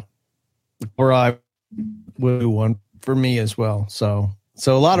 The one for me as well. So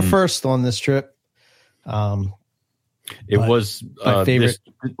a lot of firsts on this trip. It was my favorite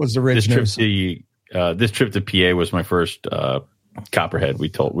was the Ridge-Nose. This trip to PA was my first copperhead.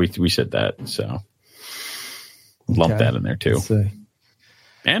 We said that, so lump that in there too.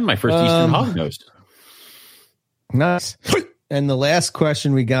 And my first Eastern hognose. Nice. And the last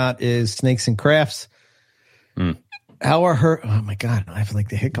question we got is snakes and crafts. How are her? Oh my God, I have like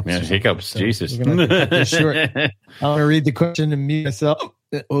the hiccups. Yeah, hiccups. So Jesus. We're gonna cut this short. I want to read the question and mute myself.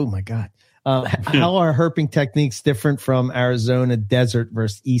 Oh my God. How are herping techniques different from Arizona desert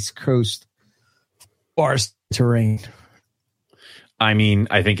versus East Coast forest terrain? I mean,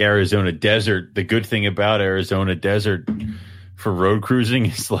 I think Arizona desert, the good thing about Arizona desert for road cruising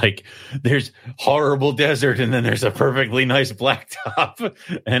is like there's horrible desert and then there's a perfectly nice blacktop.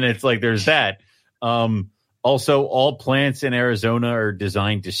 And it's like there's that. Also, all plants in Arizona are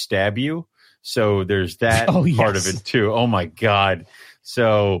designed to stab you. So there's that part of it too. Oh my God.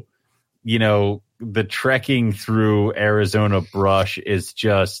 So, you know, the trekking through Arizona brush is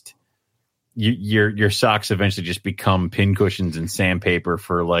just your socks eventually just become pin cushions and sandpaper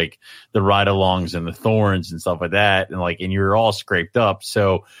for like the ride-alongs and the thorns and stuff like that. And you're all scraped up.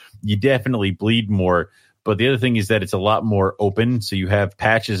 So you definitely bleed more. But the other thing is that it's a lot more open. So you have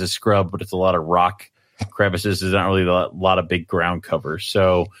patches of scrub, but it's a lot of rock crevices. There's not really a lot of big ground cover.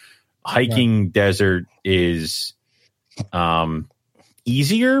 So hiking desert is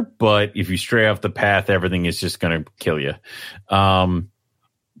easier, but if you stray off the path, everything is just going to kill you.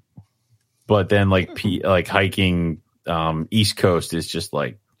 But then like hiking East Coast is just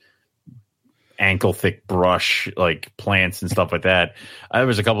like ankle thick brush, like plants and stuff like that. There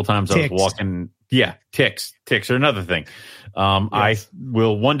was a couple times I was walking. Yeah, ticks are another thing. Yes.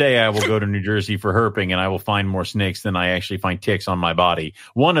 One day I will go to New Jersey for herping and I will find more snakes than I actually find ticks on my body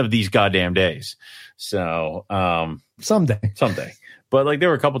one of these goddamn days. So someday. But like there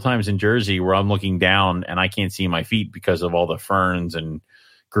were a couple times in Jersey where I'm looking down and I can't see my feet because of all the ferns and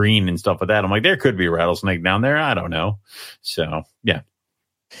green and stuff like that. I'm like, there could be a rattlesnake down there. I don't know. So yeah.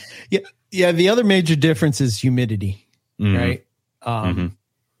 Yeah. The other major difference is humidity, right?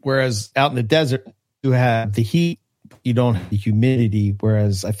 Whereas out in the desert, you have the heat, you don't have the humidity.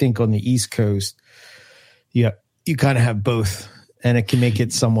 Whereas I think on the East Coast, you kind of have both, and it can make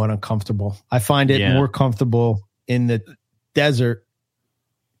it somewhat uncomfortable. I find it more comfortable in the desert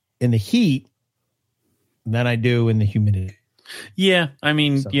in the heat than I do in the humidity. Yeah, I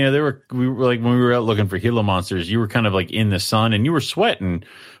mean, we were like when we were out looking for Gila monsters, you were kind of like in the sun and you were sweating,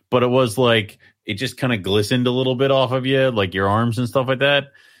 but it was like it just kind of glistened a little bit off of you, like your arms and stuff like that.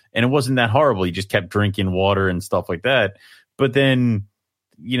 And it wasn't that horrible. You just kept drinking water and stuff like that. But then,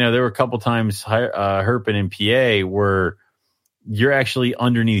 there were a couple times herping in PA where you're actually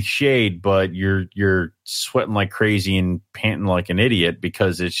underneath shade, but you're sweating like crazy and panting like an idiot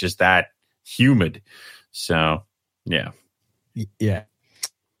because it's just that humid. So, yeah. Yeah.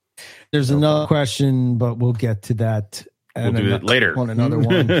 There's another question, but we'll get to that. We'll do it later on another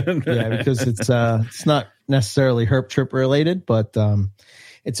one. Yeah, because it's not necessarily herp trip related, but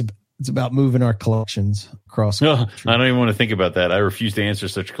it's about moving our collections across. No, I don't even want to think about that. I refuse to answer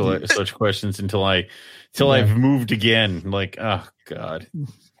such questions until I've moved again. Like, oh God.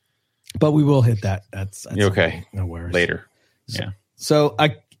 But we will hit that. That's okay. No worries. Later. So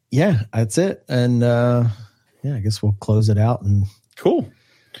that's it. And I guess we'll close it out and cool.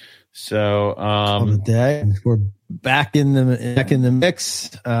 So the day we're back in the mix.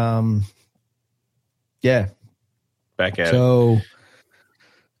 Yeah. Back at it.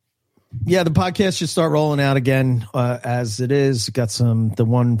 Yeah, the podcast should start rolling out again as it is. Got the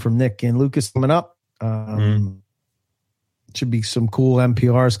one from Nick and Lucas coming up. Should be some cool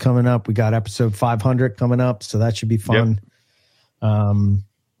NPRs coming up. We got episode 500 coming up, so that should be fun.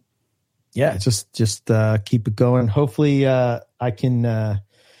 Yep. Just keep it going. Hopefully I can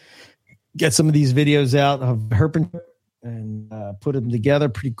get some of these videos out of Herpen and put them together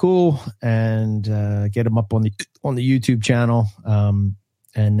pretty cool and get them up on the YouTube channel.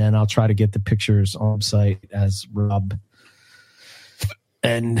 And then I'll try to get the pictures on the site as Rob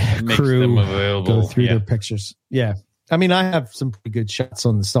and crew go through their pictures. Yeah. I mean, I have some pretty good shots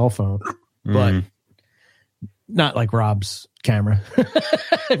on the cell phone, but not like Rob's camera.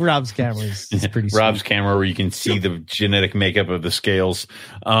 Rob's camera is pretty sweet. Rob's camera where you can see the genetic makeup of the scales.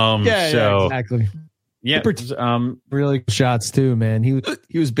 Exactly. Yeah. Really good shots too, man. He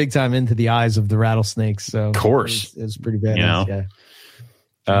was big time into the eyes of the rattlesnakes. So of course it was pretty bad.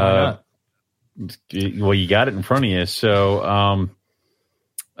 Well, you got it in front of you. So,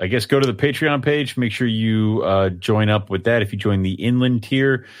 I guess go to the Patreon page. Make sure you join up with that. If you join the Inland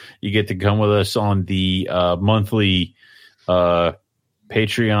tier, you get to come with us on the monthly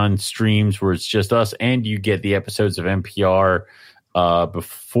Patreon streams where it's just us, and you get the episodes of NPR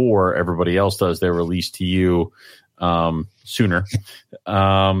before everybody else does. They're released to you sooner.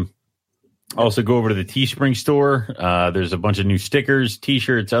 Also, go over to the Teespring store. There's a bunch of new stickers,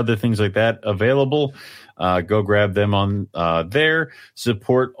 T-shirts, other things like that available. Go grab them on there.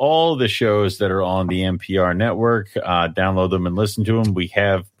 Support all the shows that are on the NPR network. Download them and listen to them. We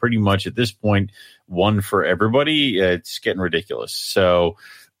have pretty much at this point one for everybody. It's getting ridiculous. So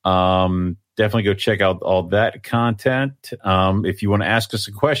definitely go check out all that content. If you want to ask us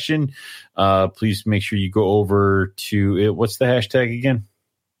a question, please make sure you go over to it. What's the hashtag again?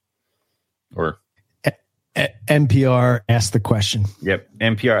 Or NPR Ask the Question. Yep,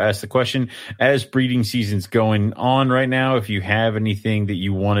 NPR Ask the Question. As breeding season's going on right now, if you have anything that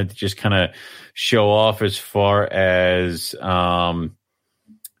you wanted to just kind of show off as far as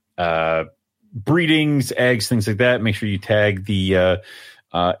breedings, eggs, things like that, make sure you tag the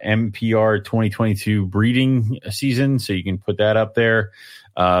NPR 2022 breeding season so you can put that up there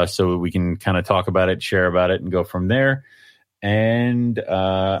so we can kind of talk about it, share about it, and go from there. And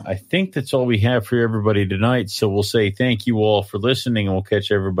I think that's all we have for everybody tonight. So we'll say thank you all for listening, and we'll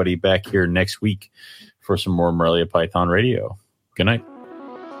catch everybody back here next week for some more Morelia Python Radio. Good night.